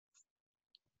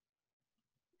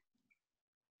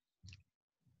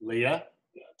 Leah,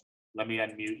 let me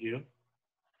unmute you.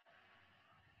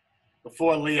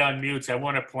 Before Leah unmutes, I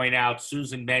want to point out,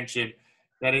 Susan mentioned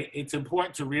that it's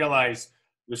important to realize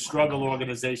the struggle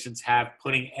organizations have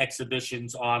putting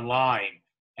exhibitions online,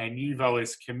 and YIVO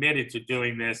is committed to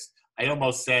doing this. I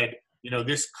almost said, you know,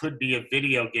 this could be a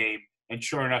video game, and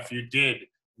sure enough, you did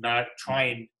not try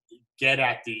and get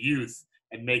at the youth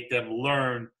and make them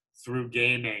learn through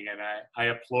gaming, and I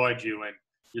applaud you, and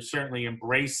you're certainly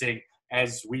embracing,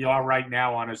 as we are right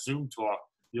now on a Zoom talk,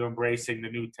 you're embracing the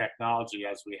new technology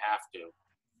as we have to.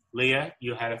 Leah,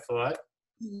 you had a thought?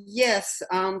 Yes,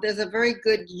 there's a very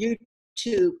good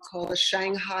YouTube called the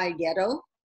Shanghai Ghetto.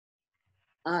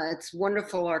 It's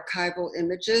wonderful archival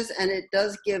images, and it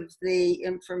does give the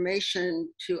information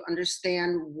to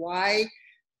understand why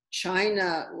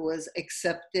China was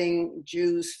accepting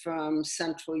Jews from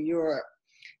Central Europe.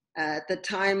 At the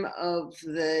time of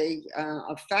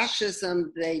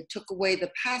fascism, they took away the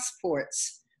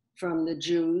passports from the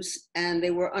Jews, and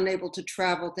they were unable to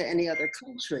travel to any other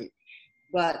country.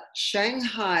 But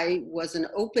Shanghai was an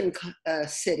open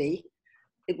city.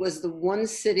 It was the one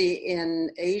city in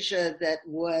Asia that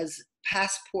was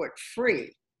passport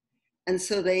free. And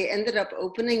so they ended up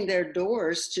opening their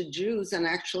doors to Jews and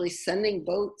actually sending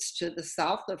boats to the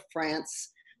south of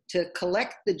France to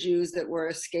collect the Jews that were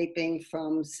escaping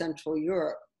from Central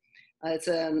Europe. I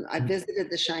visited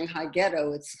the Shanghai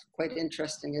Ghetto. It's quite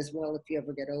interesting as well if you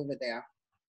ever get over there.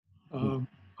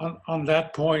 On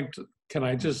that point, can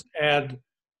I just add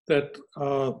that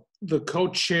the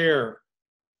co-chair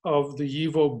of the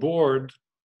YIVO board,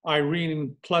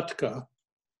 Irene Pletka,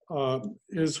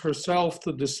 is herself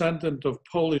the descendant of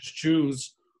Polish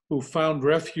Jews who found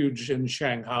refuge in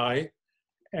Shanghai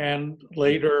and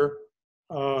later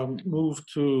moved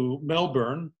to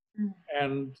Melbourne.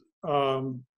 And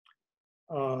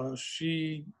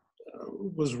she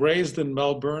was raised in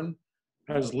Melbourne,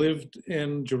 has lived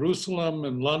in Jerusalem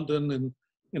and London and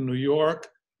in New York,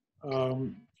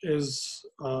 is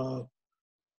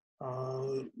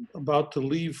about to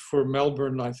leave for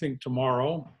Melbourne, I think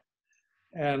tomorrow,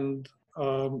 and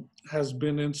has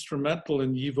been instrumental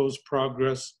in YIVO's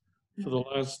progress for the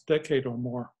last decade or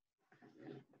more.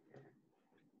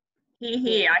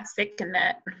 I second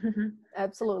that.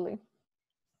 Absolutely.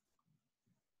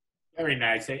 Very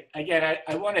nice. Again,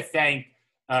 I want to thank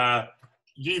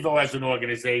YIVO as an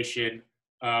organization.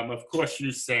 Of course,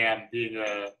 you, Sam, being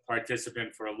a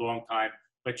participant for a long time,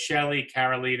 but Shelly,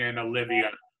 Karolina, and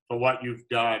Olivia for what you've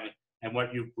done and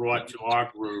what you've brought to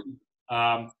our group.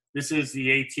 This is the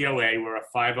ATOA. We're a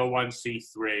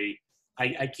 501c3.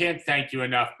 I can't thank you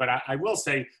enough, but I will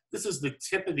say this is the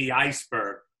tip of the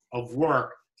iceberg of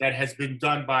work that has been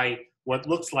done by what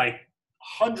looks like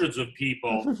hundreds of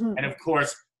people. And of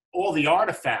course, all the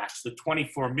artifacts, the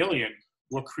 24 million,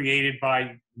 were created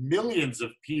by millions of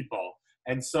people.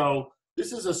 And so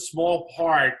this is a small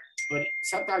part, but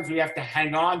sometimes we have to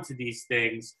hang on to these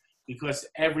things because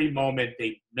every moment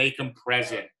they make them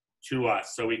present to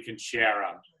us so we can share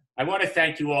them. I want to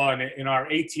thank you all in our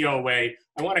ATO way.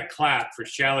 I want to clap for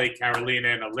Shelly,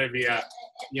 Karolina, and Olivia.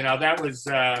 You know, that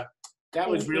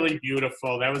was really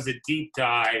beautiful. That was a deep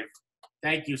dive.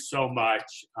 Thank you so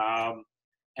much.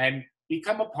 And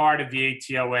become a part of the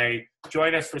ATOA.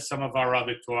 Join us for some of our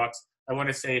other talks. I want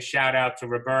to say a shout out to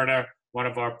Roberta, one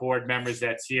of our board members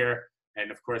that's here,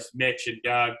 and of course, Mitch and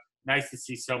Doug. Nice to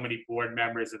see so many board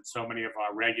members and so many of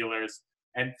our regulars.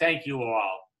 And thank you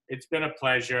all. It's been a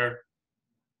pleasure.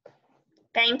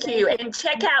 Thank you. And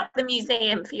check out the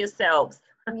museum for yourselves.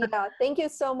 Yeah, thank you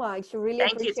so much. Really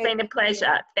Thank you. It's been a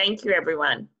pleasure. Thank you,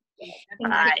 everyone.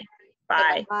 Bye.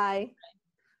 Bye. Bye.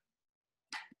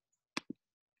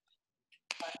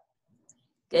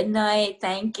 Good night.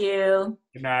 Thank you.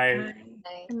 Good night.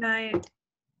 Good night.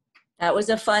 That was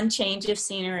a fun change of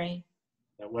scenery.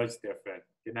 That was different.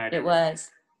 Good night. It everybody.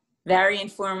 was very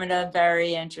informative,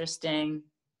 very interesting.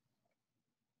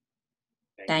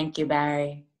 Thank you,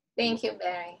 Barry. Thank you,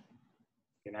 Barry.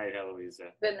 Good night,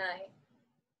 Eloisa. Good night.